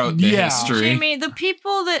 rewrote the Yeah. history. Jamie, the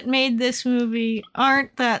people that made this movie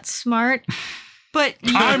aren't that smart, but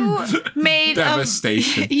you made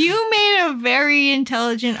Devastation. you made a very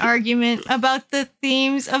intelligent argument about the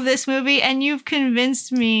themes of this movie, and you've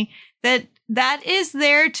convinced me that that is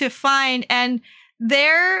there to find, and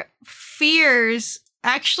their fears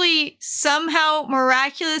actually somehow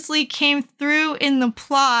miraculously came through in the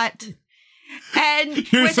plot. And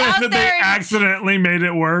You're saying without that they their accidentally made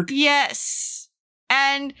it work? Yes.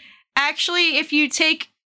 And actually, if you take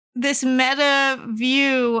this meta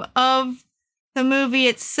view of the movie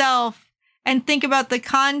itself and think about the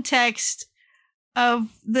context of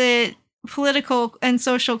the political and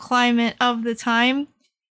social climate of the time,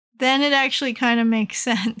 then it actually kind of makes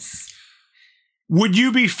sense. Would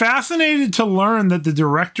you be fascinated to learn that the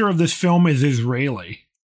director of this film is Israeli?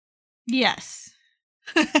 Yes.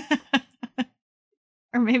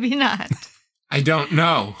 Or maybe not. I don't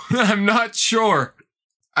know. I'm not sure.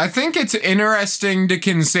 I think it's interesting to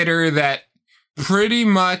consider that pretty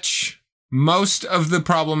much most of the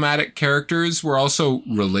problematic characters were also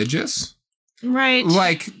religious. Right.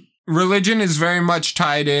 Like, religion is very much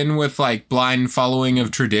tied in with, like, blind following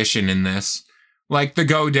of tradition in this. Like, the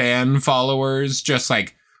Godin followers just,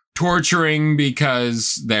 like, torturing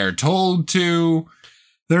because they're told to.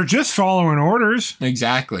 They're just following orders.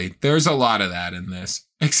 Exactly. There's a lot of that in this.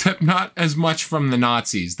 Except not as much from the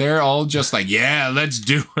Nazis. They're all just like, yeah, let's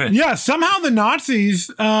do it. Yeah, somehow the Nazis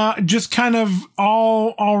just kind of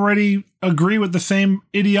all already agree with the same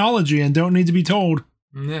ideology and don't need to be told.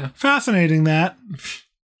 Yeah. Fascinating that.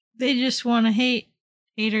 They just want to hate.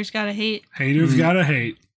 Haters gotta hate. Haters gotta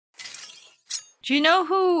hate. Do you know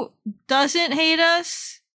who doesn't hate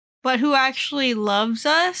us, but who actually loves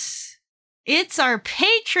us? It's our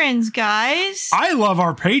patrons, guys. I love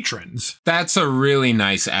our patrons. That's a really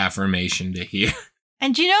nice affirmation to hear.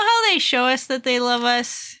 And do you know how they show us that they love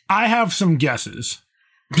us? I have some guesses.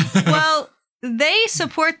 Well, they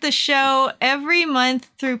support the show every month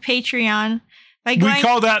through Patreon by going. We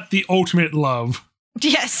call that the ultimate love.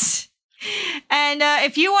 Yes. And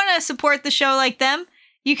if you want to support the show like them,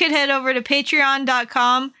 you could head over to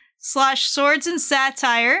patreon.com/swords and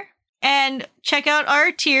satire. And check out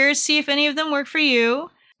our tiers, see if any of them work for you.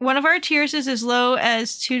 One of our tiers is as low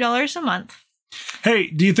as $2 a month. Hey,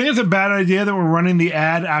 do you think it's a bad idea that we're running the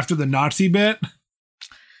ad after the Nazi bit?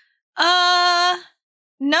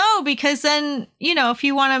 No, because then, if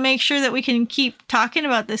you want to make sure that we can keep talking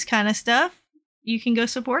about this kind of stuff, you can go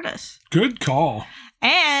support us. Good call.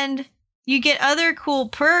 And you get other cool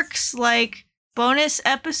perks like bonus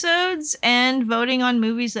episodes and voting on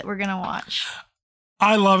movies that we're going to watch.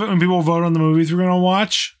 I love it when people vote on the movies we're going to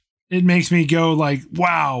watch. It makes me go like,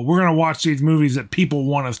 wow, we're going to watch these movies that people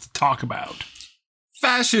want us to talk about.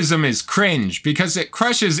 Fascism is cringe because it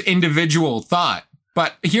crushes individual thought.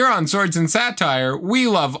 But here on Swords and Satire, we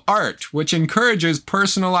love art, which encourages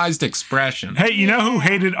personalized expression. Hey, you know who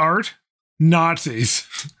hated art? Nazis.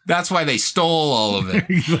 That's why they stole all of it.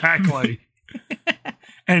 Exactly.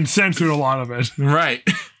 And censored a lot of it. Right.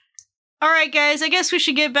 All right, guys, I guess we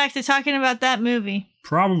should get back to talking about that movie.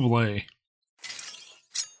 Probably.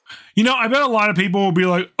 I bet a lot of people will be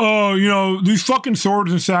like, oh, these fucking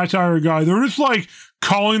Swords and Satire guys, they're just like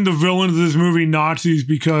calling the villains of this movie Nazis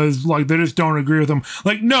because like they just don't agree with them.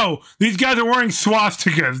 Like, no, these guys are wearing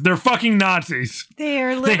swastikas. They're fucking Nazis. They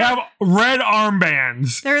have red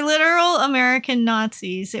armbands. They're literal American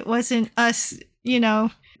Nazis. It wasn't us,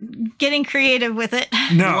 getting creative with it.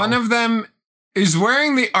 No. One of them is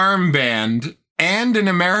wearing the armband and an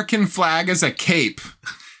American flag as a cape.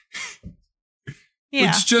 Yeah.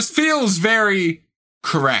 Which just feels very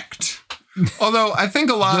correct. Although I think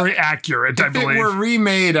a lot... Very accurate, I believe. If it were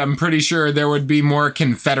remade, I'm pretty sure there would be more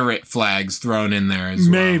Confederate flags thrown in there as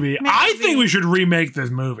well. Maybe. I think we should remake this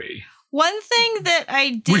movie. One thing that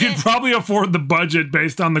I did... We could probably afford the budget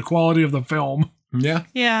based on the quality of the film. Yeah.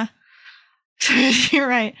 Yeah. You're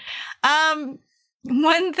right.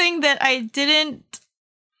 One thing that I didn't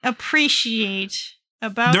appreciate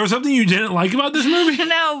about... There was something you didn't like about this movie?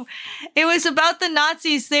 No, it was about the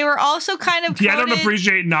Nazis. They were also kind of coded... Yeah, I don't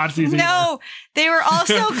appreciate Nazis No, either. they were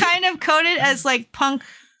also kind of coded as like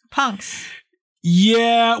punks.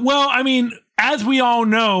 Yeah, well, I mean, as we all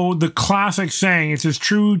know, the classic saying, it's as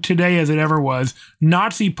true today as it ever was,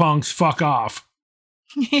 Nazi punks fuck off.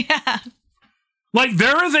 Yeah. Like,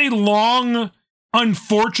 there is a long,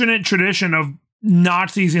 unfortunate tradition of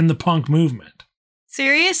Nazis in the punk movement.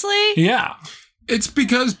 Seriously? Yeah. It's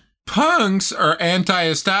because punks are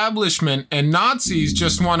anti-establishment and Nazis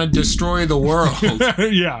just want to destroy the world.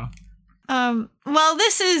 Yeah. Well,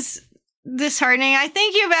 this is disheartening. I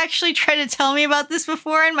think you've actually tried to tell me about this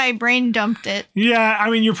before and my brain dumped it. Yeah,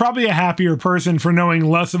 I mean, you're probably a happier person for knowing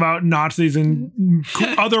less about Nazis and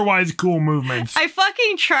otherwise cool movements. I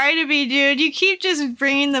fucking try to be, dude. You keep just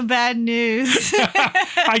bringing the bad news.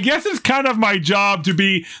 I guess it's kind of my job to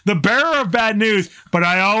be the bearer of bad news, but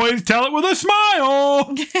I always tell it with a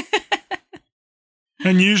smile.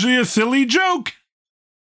 And usually a silly joke.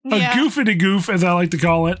 Yeah. A goofity goof, as I like to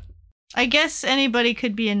call it. I guess anybody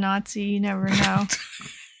could be a Nazi. You never know.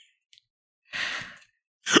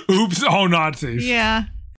 Oops, all Nazis. Yeah.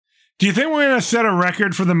 Do you think we're going to set a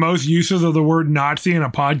record for the most uses of the word Nazi in a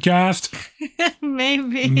podcast?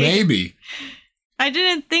 Maybe. Maybe. I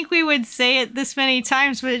didn't think we would say it this many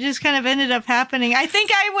times, but it just kind of ended up happening. I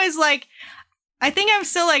think I'm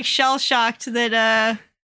still like shell shocked that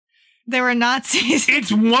there were Nazis.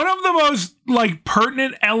 It's one of the most like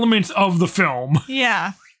pertinent elements of the film.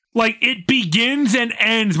 Yeah. Like, it begins and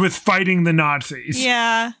ends with fighting the Nazis.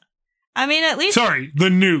 Yeah. I mean, at least... Sorry, the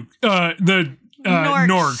nuke. The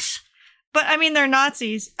Norks. But, I mean, they're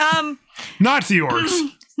Nazis. Nazi orcs.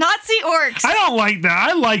 Nazi orcs. I don't like that.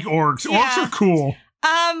 I like orcs. Yeah. Orcs are cool.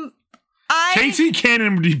 Casey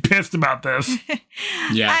Cannon would be pissed about this.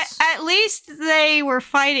 Yes. At least they were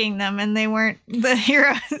fighting them and they weren't the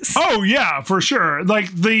heroes. Oh, yeah, for sure.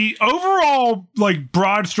 Like, the overall, like,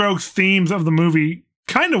 broad strokes themes of the movie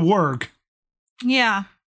kind of work. Yeah.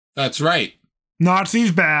 That's right.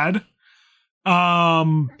 Nazis bad.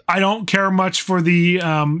 I don't care much for the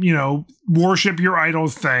worship your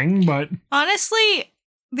idols thing, but honestly,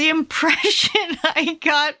 the impression I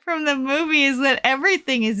got from the movie is that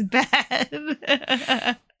everything is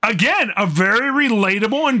bad. Again, a very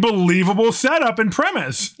relatable and believable setup and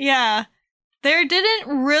premise. Yeah. There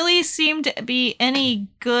didn't really seem to be any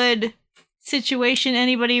good situation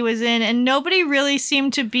anybody was in, and nobody really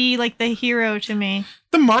seemed to be like the hero to me.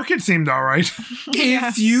 The market seemed all right. Yeah.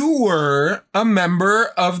 If you were a member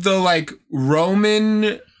of the like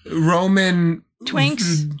Roman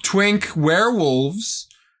twink werewolves,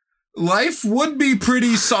 life would be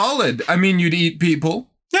pretty solid. I mean, you'd eat people,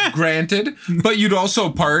 granted, but you'd also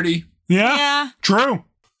party. Yeah. True.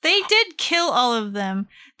 They did kill all of them.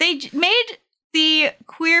 They made the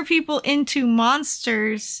queer people into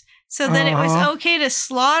monsters so that it was Uh-huh. okay to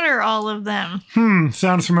slaughter all of them.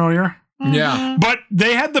 Sounds familiar. Yeah. But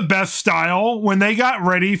they had the best style when they got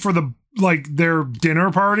ready for their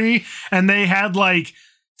dinner party, and they had like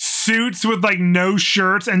suits with like no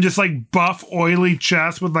shirts and just like buff oily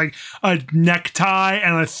chests with like a necktie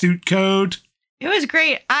and a suit coat. It was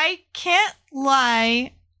great. I can't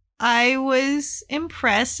lie. I was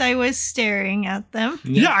impressed. I was staring at them.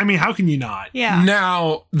 Yeah, I mean, how can you not? Yeah.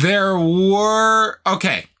 Now, there were...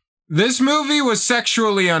 Okay. This movie was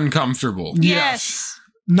sexually uncomfortable. Yes.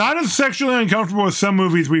 Not as sexually uncomfortable as some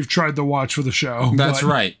movies we've tried to watch for the show. That's but-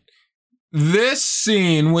 right. This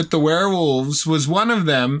scene with the werewolves was one of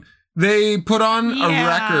them. They put on a Yeah.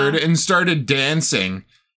 record and started dancing.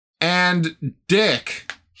 And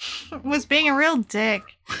Dick... Was being a real dick.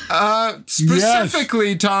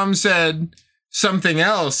 Specifically, Tom said something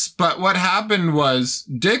else, but what happened was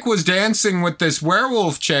Dick was dancing with this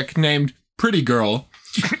werewolf chick named Pretty Girl,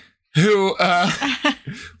 who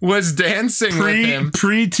was dancing with him.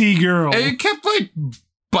 Pretty girl. And he kept like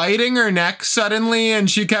biting her neck suddenly, and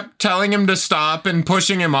she kept telling him to stop and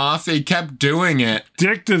pushing him off. He kept doing it.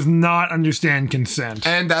 Dick does not understand consent.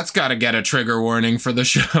 And that's got to get a trigger warning for the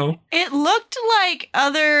show. It looked like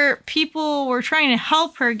other people were trying to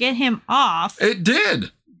help her get him off. It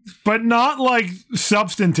did. But not like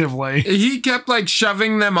substantively. He kept like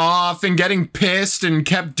shoving them off and getting pissed and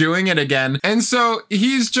kept doing it again. And so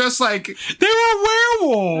he's just like, They were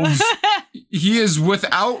werewolves. he is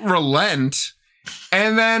without relent.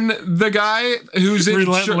 And then the guy who's in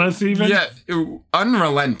Relentless even? Yeah,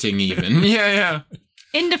 unrelenting even. Yeah.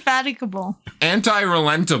 Indefatigable.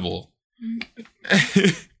 Anti-relentable.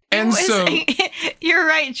 And so You're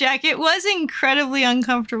right, Jack. It was incredibly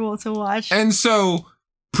uncomfortable to watch. And so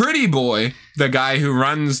Pretty Boy, the guy who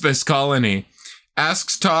runs this colony,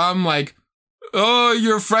 asks Tom like, "Oh,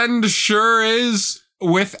 your friend sure is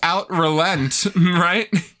without relent, right?"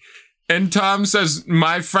 And Tom says,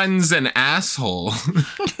 "My friend's an asshole."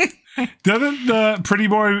 Doesn't the pretty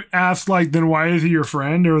boy ask, like, then why is he your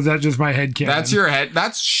friend? Or is that just my head canon? That's your head.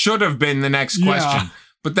 That should have been the next question. Yeah.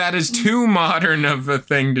 But that is too modern of a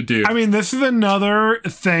thing to do. I mean, this is another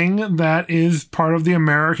thing that is part of the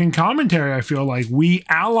American commentary, I feel like. We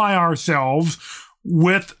ally ourselves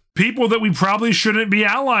with people that we probably shouldn't be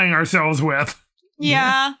allying ourselves with.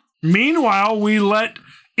 Yeah, Meanwhile, we let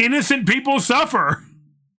innocent people suffer.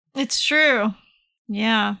 it's true.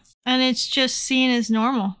 Yeah. And it's just seen as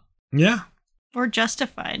normal Yeah. or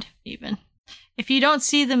justified, even. If you don't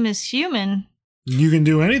see them as human, You can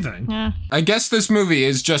do anything. yeah. I guess this movie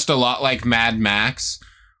is just a lot like Mad Max,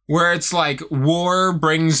 where it's like war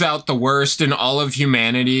brings out the worst in all of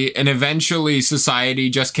humanity, and eventually society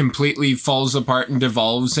just completely falls apart and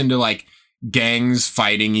devolves into like gangs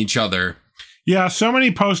fighting each other. Yeah, so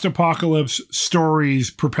many post-apocalypse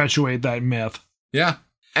stories perpetuate that myth. Yeah.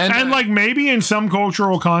 And like maybe in some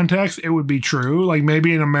cultural context it would be true. Like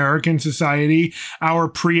maybe in American society, our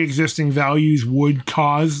pre-existing values would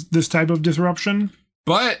cause this type of disruption.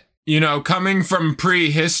 But, you know, coming from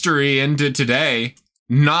prehistory into today,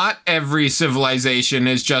 not every civilization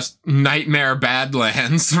is just nightmare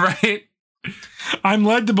badlands, right? I'm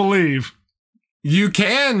led to believe. You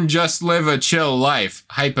can just live a chill life,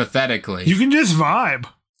 hypothetically. You can just vibe.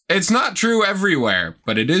 It's not true everywhere,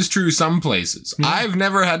 but it is true some places. Yeah. I've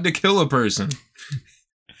never had to kill a person.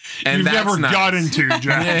 And You've that's never nice. gotten to,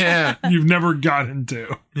 Jack. Yeah. You've never gotten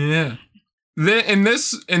to. Yeah. In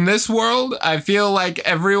this world, I feel like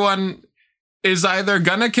everyone is either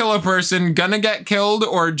gonna kill a person, gonna get killed,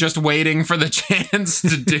 or just waiting for the chance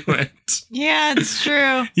to do it. Yeah, it's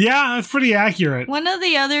true. Yeah, that's pretty accurate. One of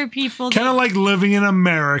the other people Kind of like living in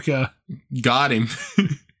America. Got him.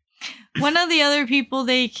 one of the other people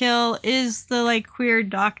they kill is the like queer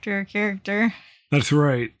doctor character. That's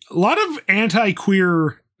right. A lot of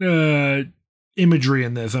anti-queer imagery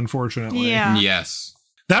in this, unfortunately. Yeah. Yes.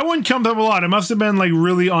 That one comes up a lot. It must have been like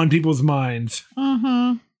really on people's minds.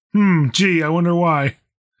 Mm-hmm. Gee, I wonder why.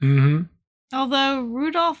 Mm-hmm. Although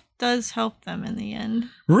Rudolph does help them in the end.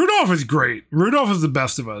 Rudolph is great. Rudolph is the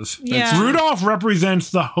best of us. Yeah. Rudolph represents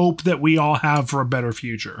the hope that we all have for a better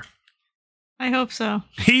future. I hope so.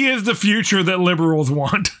 He is the future that liberals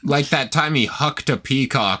want. Like that time he hucked a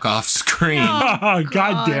peacock off screen. Oh. God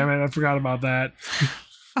God. damn it. I forgot about that.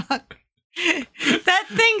 Fuck. That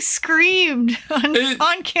thing screamed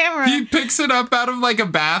on camera. He picks it up out of like a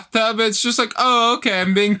bathtub. It's just like, oh, okay,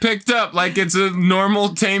 I'm being picked up like it's a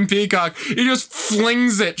normal tame peacock. He just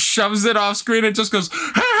flings it, shoves it off screen. It just goes,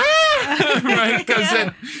 right? Because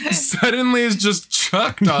it suddenly is just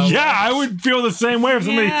chucked off. Yeah, I would feel the same way if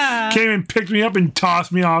somebody came and picked me up and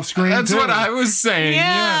tossed me off screen. That's what I was saying.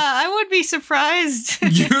 Yeah, I would be surprised.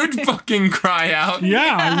 You'd fucking cry out.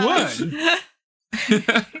 Yeah, I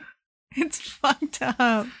would. It's fucked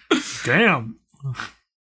up. Damn. All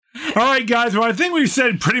right, guys. Well, I think we've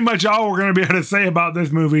said pretty much all we're going to be able to say about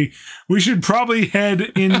this movie. We should probably head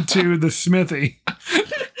into the smithy.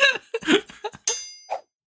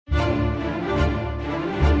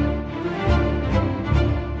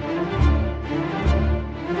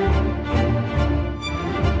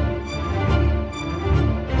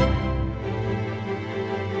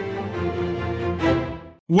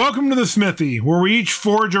 Welcome to the Smithy, where we each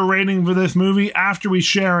forge a rating for this movie after we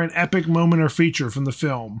share an epic moment or feature from the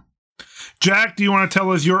film. Jack, do you want to tell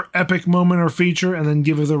us your epic moment or feature and then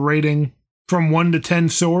give us a rating from 1 to 10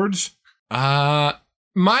 swords? My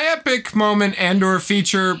epic moment and or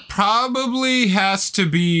feature probably has to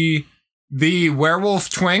be the werewolf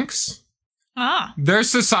twinks. Their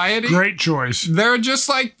society. Great choice. They're just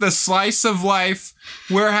like the slice of life.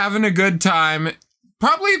 We're having a good time.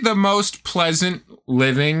 Probably the most pleasant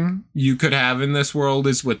living you could have in this world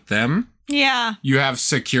is with them. Yeah. You have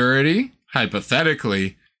security,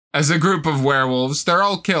 hypothetically. As a group of werewolves, they're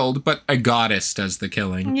all killed, but a goddess does the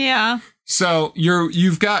killing. Yeah. So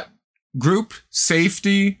you've got group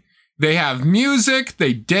safety. They have music,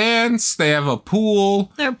 they dance, they have a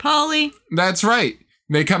pool. They're poly. That's right.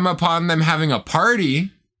 They come upon them having a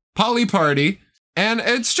party, poly party, and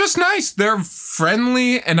it's just nice. They're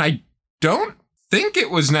friendly, and I don't think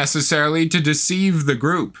it was necessarily to deceive the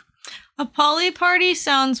group. A poly party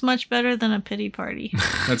sounds much better than a pity party.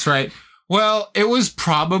 That's right. Well, it was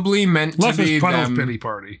probably meant to be them. Pity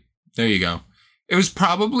party. There you go. It was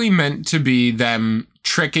probably meant to be them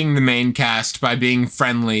tricking the main cast by being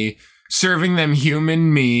friendly, serving them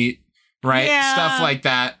human meat, right? Yeah. Stuff like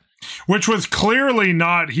that. Which was clearly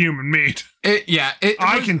not human meat.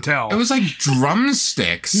 I can tell. It was like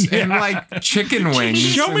drumsticks and like chicken wings.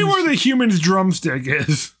 Show me where the human's drumstick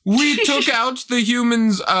is. We took out the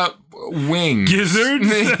human's wings. Gizzards?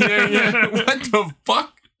 Yeah. What the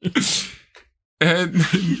fuck?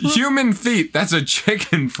 Human feet. That's a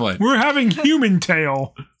chicken foot. We're having human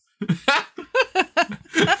tail.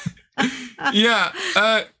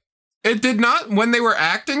 Yeah. It did not, when they were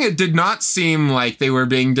acting, it did not seem like they were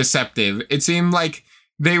being deceptive. It seemed like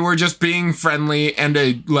they were just being friendly and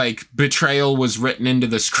a, like, betrayal was written into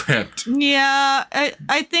the script. Yeah,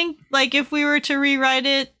 I think, like, if we were to rewrite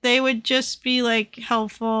it, they would just be, like,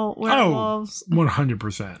 helpful werewolves.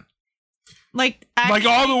 100%. Like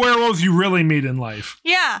all the werewolves you really meet in life.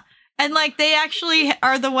 Yeah. And, like, they actually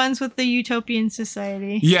are the ones with the utopian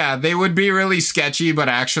society. Yeah, they would be really sketchy, but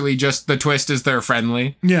actually just the twist is they're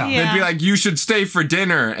friendly. Yeah. They'd be like, you should stay for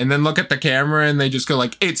dinner. And then look at the camera and they just go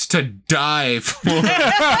like, it's to die for.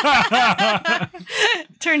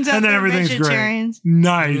 Turns out they're vegetarians. Great.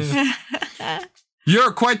 Nice.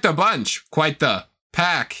 You're quite the bunch. Quite the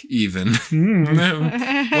pack, even.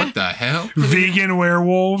 What the hell? Vegan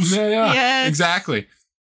werewolves. Yeah. Yes. Exactly.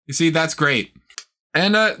 You see, that's great.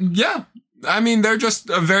 And, yeah, I mean, they're just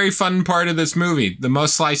a very fun part of this movie. The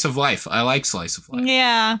most slice of life. I like slice of life.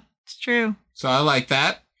 Yeah, it's true. So I like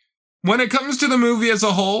that. When it comes to the movie as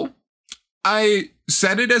a whole, I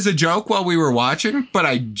said it as a joke while we were watching, but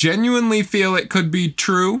I genuinely feel it could be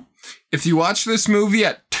true. If you watch this movie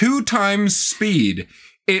at 2 times speed,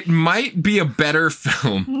 it might be a better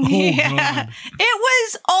film. Yeah. It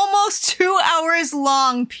was almost 2 hours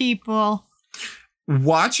long, people.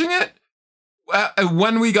 Watching it,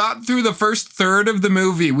 when we got through the first third of the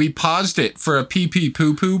movie, we paused it for a pee-pee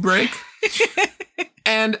poo-poo break.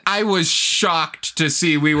 And I was shocked to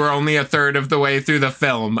see we were only a third of the way through the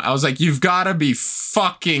film. I was like, you've got to be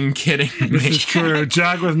fucking kidding me. This is true.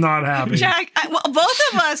 Jack was not happy. Both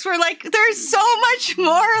of us were like, there's so much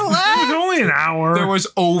more left. It was only an hour. There was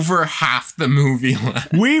over half the movie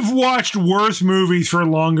left. We've watched worse movies for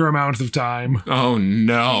longer amounts of time. Oh,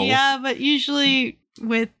 no. Yeah, but usually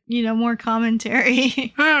with, more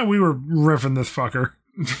commentary. We were riffing this fucker.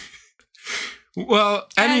 Well,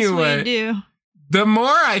 anyway. As we do. The more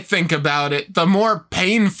I think about it, the more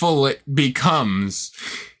painful it becomes.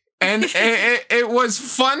 And it was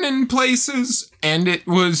fun in places, and it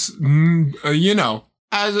was,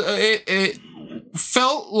 it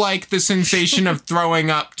felt like the sensation of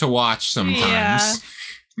throwing up to watch sometimes. Yeah.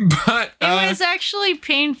 But It was actually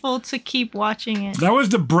painful to keep watching it. That was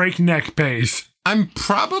the breakneck pace. I'm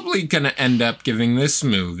probably going to end up giving this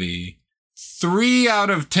movie 3 out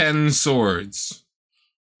of 10 swords.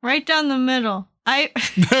 Right down the middle. I was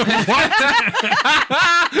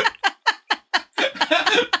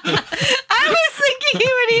thinking he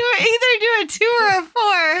would either do a 2 or a 4.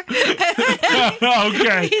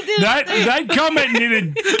 Okay. That comment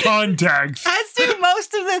needed context. As do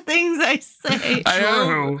most of the things I say.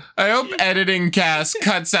 I hope editing cast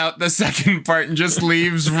cuts out the second part and just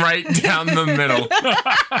leaves right down the middle.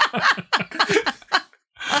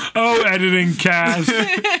 Oh, editing cast.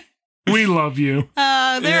 We love you.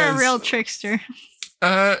 They're Yes. a real trickster.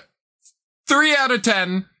 3 out of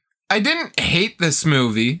 10. I didn't hate this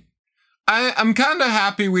movie. I'm kind of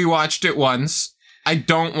happy we watched it once. I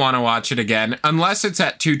don't want to watch it again unless it's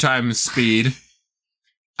at 2 times speed.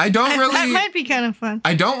 I don't really. That might be kind of fun.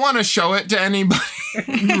 I don't want to show it to anybody.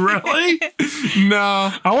 Really?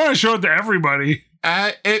 No. I want to show it to everybody.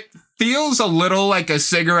 It feels a little like a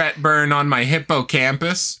cigarette burn on my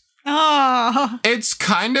hippocampus. Oh. It's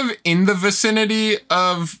kind of in the vicinity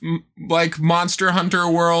of like Monster Hunter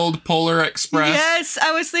World, Polar Express. Yes,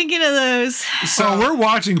 I was thinking of those. So we're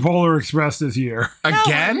watching Polar Express this year.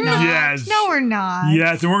 Again? No, we're not. Yes. No, we're not.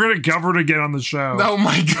 Yes, and we're going to cover it again on the show. Oh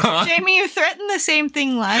my god. Jamie, you threatened the same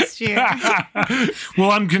thing last year.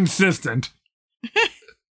 Well, I'm consistent.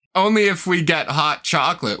 Only if we get hot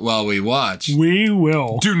chocolate while we watch. We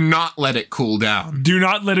will. Do not let it cool down. Do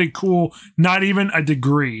not let it cool, not even a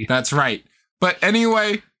degree. That's right. But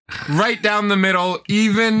anyway, right down the middle,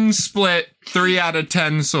 even split, 3 out of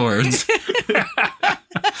 10 swords.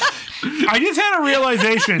 I just had a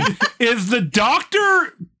realization. Is the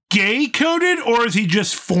doctor gay coded or is he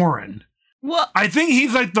just foreign? Well, I think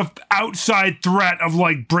he's like the outside threat of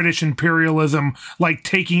like British imperialism, like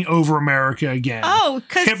taking over America again. oh,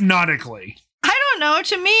 because Hypnotically. I don't know.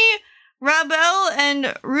 To me, Rabel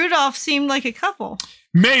and Rudolph seemed like a couple.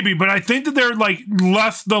 Maybe, but I think that they're like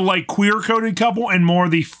less the like queer coded couple and more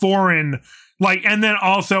the foreign, like, and then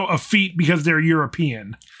also a feat because they're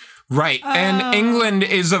European. Right. And England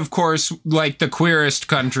is, of course, like the queerest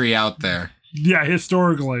country out there. Yeah,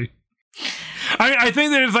 historically. I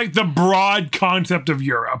think that it's like the broad concept of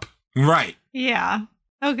Europe. Right. Yeah.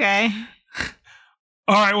 Okay.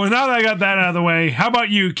 All right, well, now that I got that out of the way, how about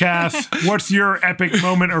you, Cass? What's your epic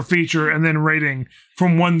moment or feature and then rating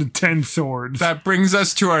from 1 to 10 swords? That brings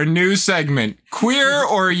us to our new segment, Queer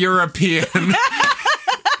or European?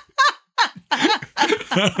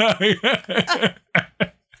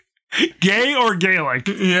 Gay or Gaelic?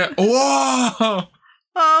 Yeah. Whoa!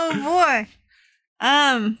 Oh boy.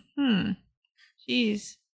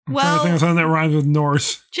 Jeez. I'm trying to think of something that rhymes with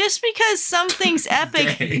Norse. Just because something's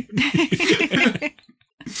epic.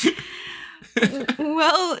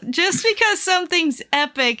 Well, just because something's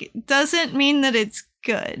epic doesn't mean that it's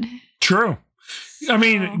good. True. I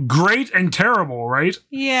mean, great and terrible, right?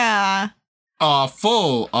 Yeah.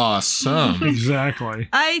 Awful awesome. Exactly.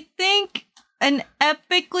 I think an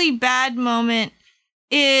epically bad moment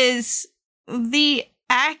is the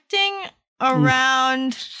acting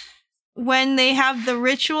around when they have the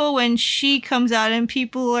ritual when she comes out and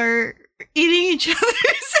people are eating each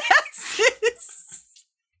other's asses.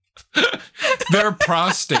 They're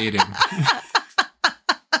prostating.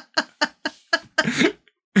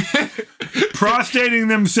 Prostating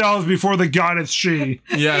themselves before the goddess she.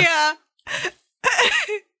 Yes. Yeah.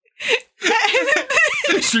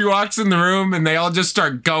 She walks in the room and they all just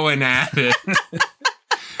start going at it.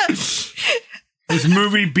 This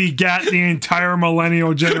movie begat the entire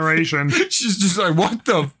millennial generation. She's just like, what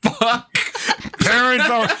the fuck?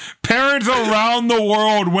 Parents around the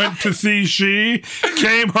world went to see She,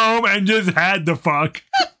 came home, and just had to fuck.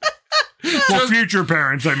 Well, future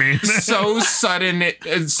parents, I mean. So sudden,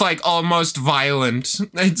 it's like almost violent.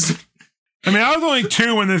 It's I mean, I was only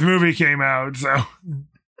 2 when this movie came out, so.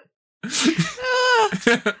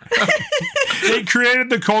 It created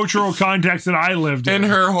the cultural context that I lived in. in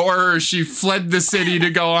her horror, she fled the city to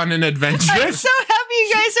go on an adventure. I'm so happy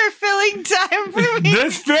you guys are filling time for me.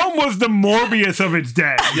 This film was the Morbius of its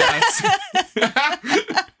day. Yes.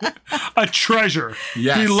 A treasure.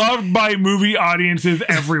 Yes. Beloved by movie audiences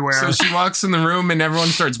everywhere. So she walks in the room and everyone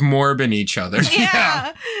starts morbing each other.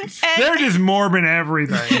 Yeah. They're And, just morbing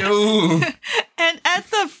everything. Ooh. and at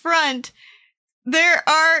the front, there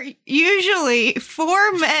are usually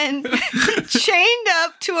 4 men chained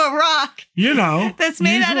up to a rock You know. that's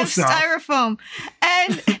made out usual of stuff. styrofoam.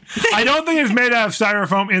 And I don't think it's made out of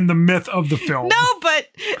styrofoam in the myth of the film. no, but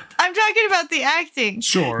I'm talking about the acting.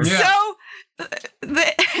 Sure. Yeah. So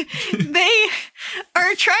they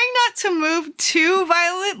are trying not to move too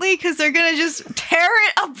violently because they're gonna just tear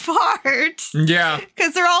it apart. Yeah.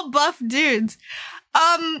 Because they're all buff dudes.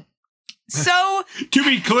 So To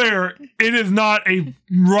be clear, it is not a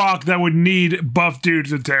rock that would need buff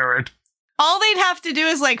dudes to tear it. all they'd have to do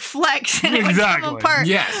is like flex and it would come Exactly. apart.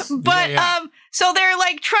 Yes. But Yeah. so they're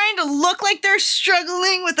like trying to look like they're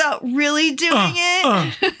struggling without really doing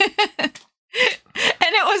it.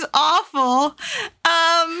 And it was awful.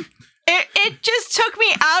 It just took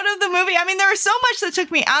me out of the movie. I mean, there was so much that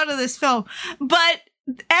took me out of this film, but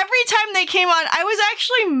every time they came on, I was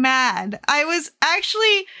actually mad. I was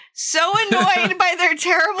actually so annoyed by their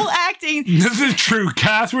terrible acting. This is true.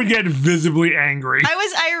 Cass would get visibly angry. I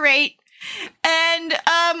was irate, and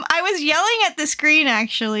I was yelling at the screen,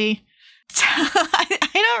 actually. I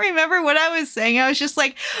don't remember what I was saying. I was just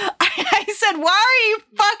like, I said, why are you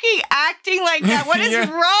fucking acting like that? What is Yeah.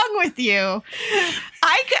 wrong with you?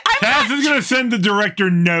 Cass is going to send the director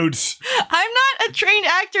notes. I'm not a trained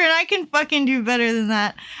actor and I can fucking do better than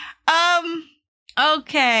that.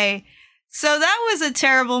 Okay. So that was a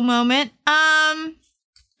terrible moment.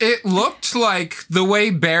 It looked like the way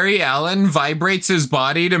Barry Allen vibrates his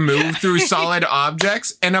body to move through solid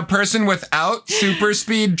objects, and a person without super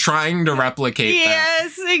speed trying to replicate that.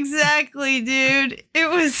 Yes, exactly, dude. It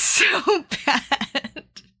was so bad.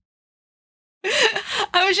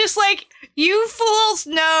 I was just like, you fools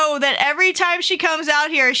know that every time she comes out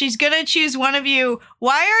here, she's gonna choose one of you.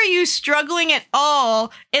 Why are you struggling at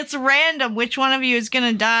all? It's random which one of you is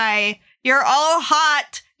gonna die. You're all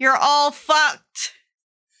hot. You're all fucked.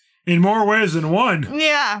 In more ways than one.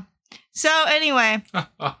 Yeah. So anyway,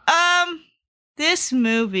 this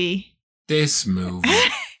movie. This movie.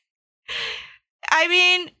 I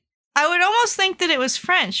mean, I would almost think that it was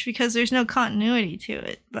French because there's no continuity to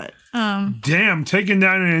it, but Damn, taking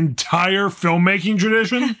down an entire filmmaking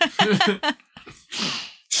tradition?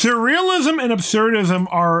 Surrealism and absurdism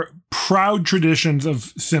are proud traditions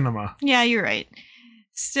of cinema. yeah, you're right.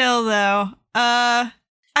 Still though, I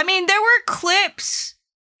mean, there were clips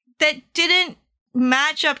that didn't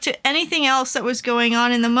match up to anything else that was going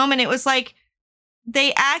on in the moment. It was like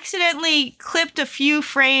they accidentally clipped a few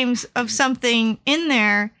frames of something in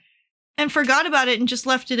there and forgot about it and just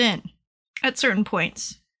left it in at certain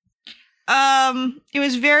points. It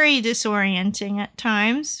was very disorienting at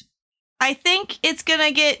times. I think it's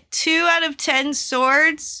gonna get 2 out of 10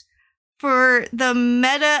 swords for the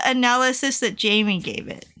meta-analysis that Jamie gave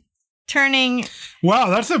it. Turning Wow,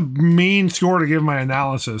 that's a mean score to give my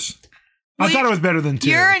analysis. I Well, thought it was better than 2.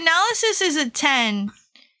 your analysis is a 10,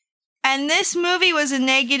 and this movie was a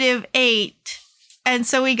 -8, and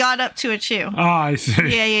so we got up to a 2. Ah, I see.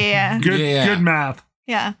 Yeah. Good math.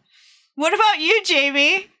 Yeah. What about you,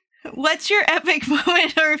 Jamie? What's your epic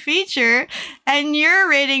moment or feature, and your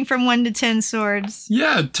rating from 1 to 10 swords?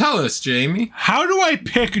 Yeah, tell us, Jamie. How do I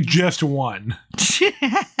pick just one?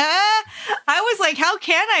 I was like, how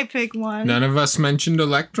can I pick one? None of us mentioned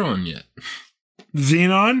Electron yet.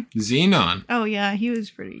 Xenon? Xenon. Oh yeah, he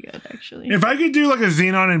was pretty good actually. If I could do like a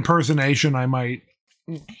Xenon impersonation, I might.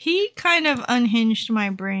 He kind of unhinged my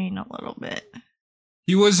brain a little bit.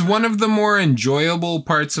 He was one of the more enjoyable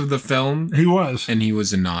parts of the film, He was. and he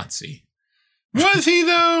was a Nazi. Was he,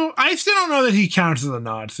 though? I still don't know that he counts as a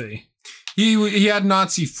Nazi. He had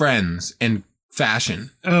Nazi friends and fashion.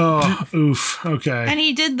 Oh, oof. Okay. And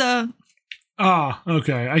he did the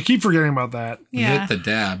Okay. I keep forgetting about that. He yeah. hit the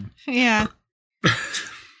dab. Yeah.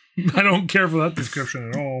 I don't care for that description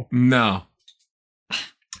at all. No.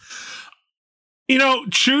 You know,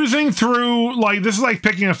 choosing through, like, this is like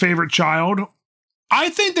picking a favorite child. I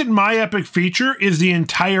think that my epic feature is the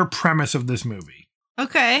entire premise of this movie.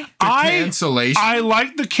 Okay. The cancellation. I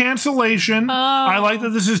like the cancellation. Oh. I like that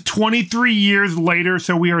this is 23 years later,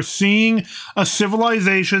 so we are seeing a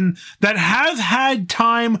civilization that has had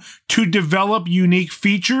time to develop unique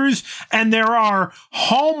features, and there are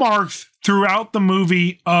hallmarks throughout the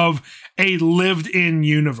movie of a lived-in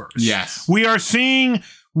universe. Yes. We are seeing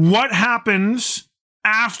what happens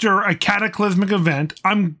after a cataclysmic event.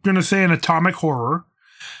 I'm going to say an atomic horror.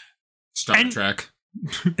 Star Trek.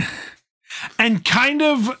 And kind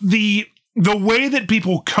of the way that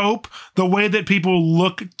people cope, the way that people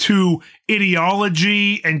look to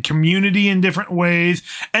ideology and community in different ways.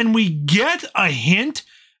 And we get a hint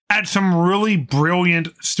at some really brilliant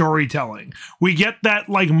storytelling. We get that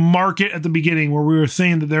like market at the beginning where we were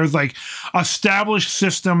saying that there's like established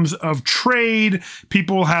systems of trade.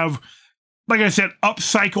 People have, like I said,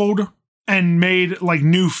 upcycled and made like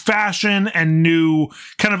new fashion and new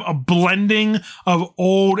kind of a blending of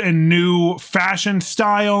old and new fashion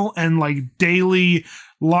style and like daily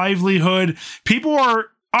livelihood. People are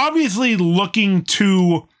obviously looking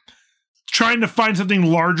to trying to find something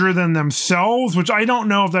larger than themselves, which I don't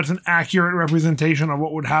know if that's an accurate representation of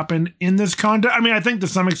what would happen in this context. I mean, I think to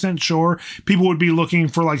some extent, sure, people would be looking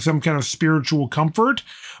for like some kind of spiritual comfort,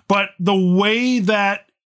 but the way that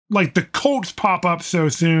like the cults pop up so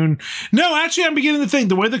soon. No, actually, I'm beginning to think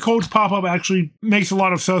the way the cults pop up actually makes a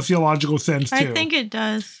lot of sociological sense too. I think it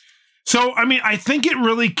does. So, I mean, I think it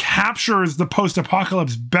really captures the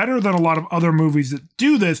post-apocalypse better than a lot of other movies that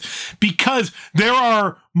do this, because there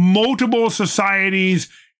are multiple societies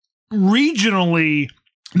regionally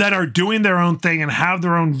that are doing their own thing and have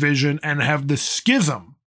their own vision and have this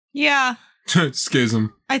schism. Yeah.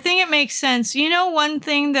 Schism. I think it makes sense. You know, one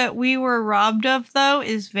thing that we were robbed of, though,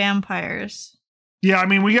 is vampires. Yeah, I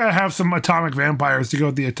mean, we gotta have some atomic vampires to go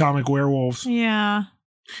with the atomic werewolves. Yeah.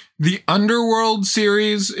 The Underworld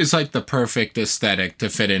series is like the perfect aesthetic to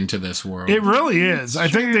fit into this world. It really is. I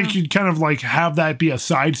think they True. could kind of like have that be a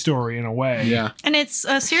side story in a way. Yeah. And it's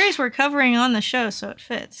a series we're covering on the show, so it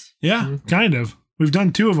fits. Yeah, kind of. We've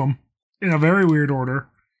done 2 of them in a very weird order.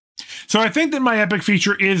 So I think that my epic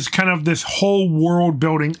feature is kind of this whole world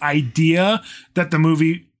building idea that the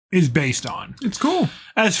movie is based on. It's cool.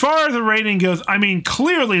 As far as the rating goes, I mean,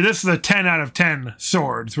 clearly this is a 10 out of 10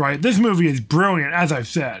 Swords, right? This movie is brilliant, as I've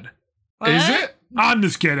said. What? Is it? I'm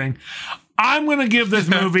just kidding. I'm going to give this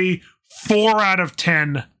movie 4 out of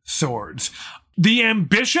 10 Swords. The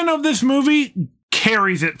ambition of this movie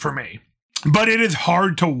carries it for me, but it is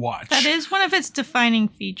hard to watch. That is one of its defining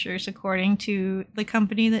features, according to the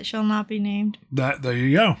company that shall not be named. There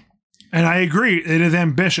you go. And I agree, it is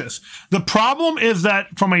ambitious. The problem is that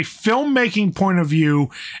from a filmmaking point of view,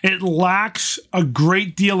 it lacks a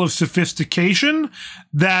great deal of sophistication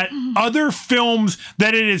that other films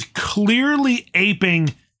that it is clearly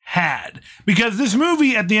aping had. Because this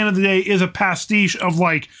movie, at the end of the day, is a pastiche of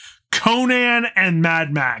like Conan and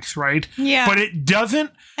Mad Max, right? Yeah. But it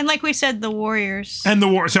doesn't... And like we said, the Warriors. And the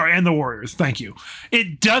Warriors, thank you.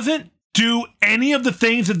 It doesn't do any of the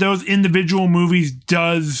things that those individual movies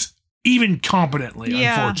does even competently,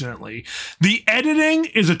 Yeah. unfortunately. The editing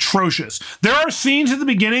is atrocious. There are scenes at the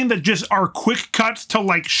beginning that just are quick cuts to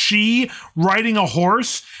like she riding a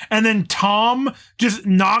horse, and then Tom just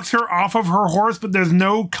knocks her off of her horse, but there's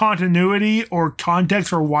no continuity or context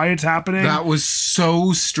for why it's happening. That was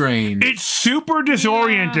so strange. It's super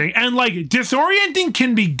disorienting. And like disorienting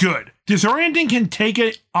can be good. Disorienting can take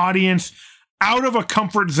an audience out of a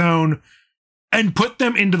comfort zone and put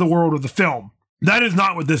them into the world of the film. That is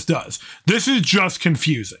not what this does. This is just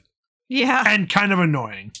confusing Yeah. and kind of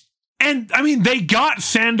annoying. And I mean, they got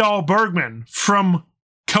Sandahl Bergman from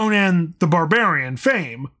Conan the Barbarian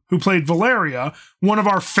fame, who played Valeria, one of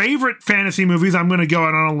our favorite fantasy movies. I'm going to go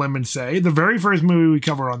out on a limb and say the very first movie we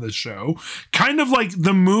covered on this show, kind of like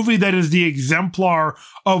the movie that is the exemplar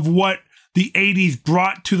of what the 80s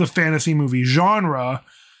brought to the fantasy movie genre.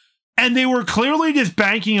 And they were clearly just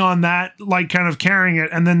banking on that, like kind of carrying it.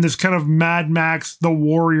 And then this kind of Mad Max, the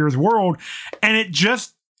Warriors world. And it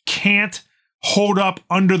just can't hold up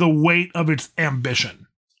under the weight of its ambition.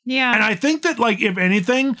 Yeah. And I think that, like, if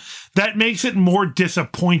anything, that makes it more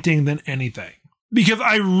disappointing than anything. Because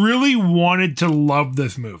I really wanted to love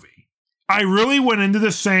this movie. I really went into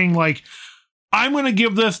this saying, like, I'm going to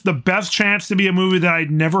give this the best chance to be a movie that I'd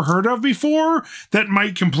never heard of before that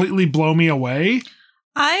might completely blow me away.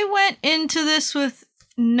 I went into this with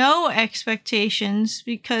no expectations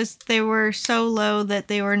because they were so low that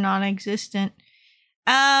they were non-existent.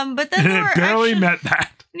 But then there were It barely actually, met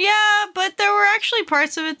that. Yeah, but there were actually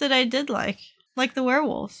parts of it that I did like the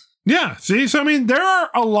werewolves. Yeah, see? So, I mean, there are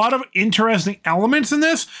a lot of interesting elements in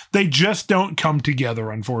this. They just don't come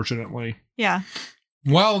together, unfortunately. Yeah.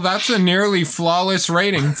 Well, that's a nearly flawless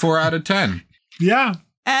rating, 4 out of 10. Yeah.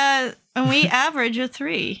 And we average a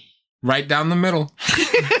 3. Right down the middle.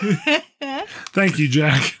 Thank you,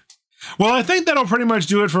 Jack. Well, I think that'll pretty much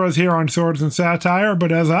do it for us here on Swords and Satire.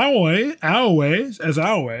 But as always,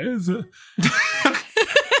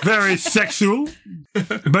 very sexual.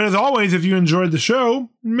 But as always, if you enjoyed the show,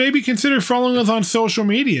 maybe consider following us on social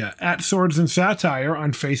media at Swords and Satire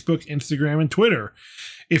on Facebook, Instagram, and Twitter.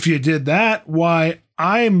 If you did that, why,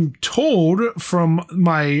 I'm told from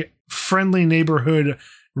my friendly neighborhood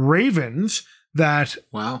Ravens that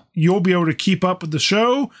Wow. you'll be able to keep up with the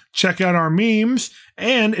show, check out our memes,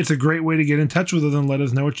 and it's a great way to get in touch with us and let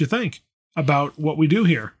us know what you think about what we do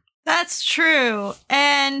here. That's true.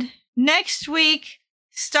 And next week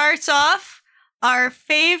starts off our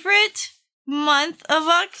favorite month of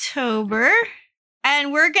October.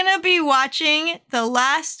 And we're going to be watching The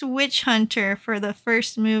Last Witch Hunter for the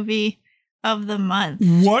first movie of the month.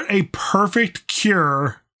 What a perfect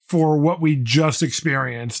cure for what we just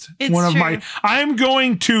experienced. It's true. I'm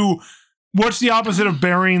going to, what's the opposite of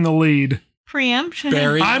burying the lead? Preemption.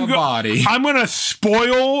 Bury the body. I'm going to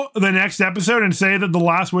spoil the next episode and say that The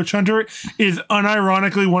Last Witch Hunter is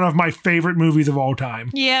unironically one of my favorite movies of all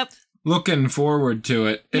time. Yep. Looking forward to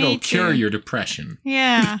it. Me It'll too. cure your depression.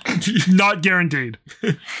 Yeah. Not guaranteed.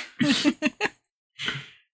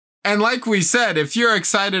 And like we said, if you're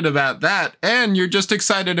excited about that and you're just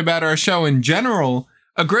excited about our show in general,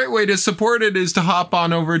 a great way to support it is to hop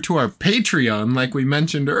on over to our Patreon, like we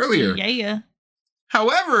mentioned earlier. Yeah.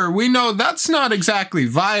 However, we know that's not exactly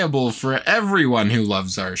viable for everyone who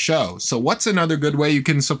loves our show. So what's another good way you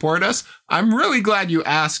can support us? I'm really glad you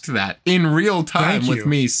asked that in real time Thank with you.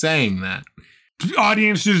 me saying that. The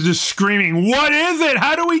audience is just screaming, what is it?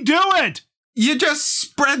 How do we do it? You just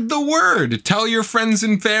spread the word. Tell your friends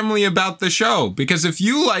and family about the show. Because if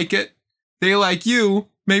you like it, they like you,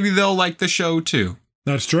 maybe they'll like the show too.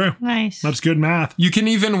 That's true. Nice. That's good math. You can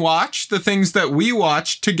even watch the things that we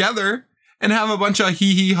watch together and have a bunch of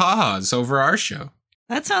hee-hee-ha-has over our show.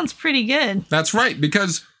 That sounds pretty good. That's right,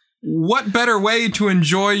 because what better way to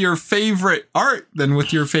enjoy your favorite art than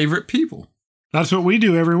with your favorite people? That's what we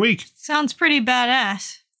do every week. Sounds pretty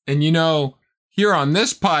badass. And you know, here on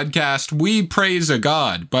this podcast, we praise a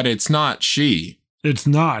god, but it's not she. It's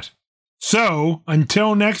not. So,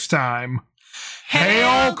 until next time,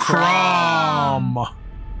 Hail Crom!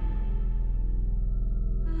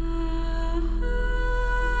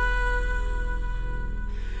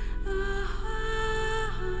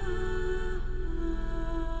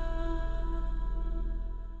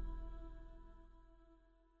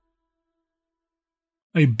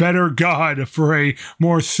 A better god for a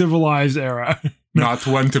more civilized era. Not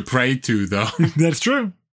one to pray to, though. That's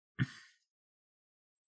true.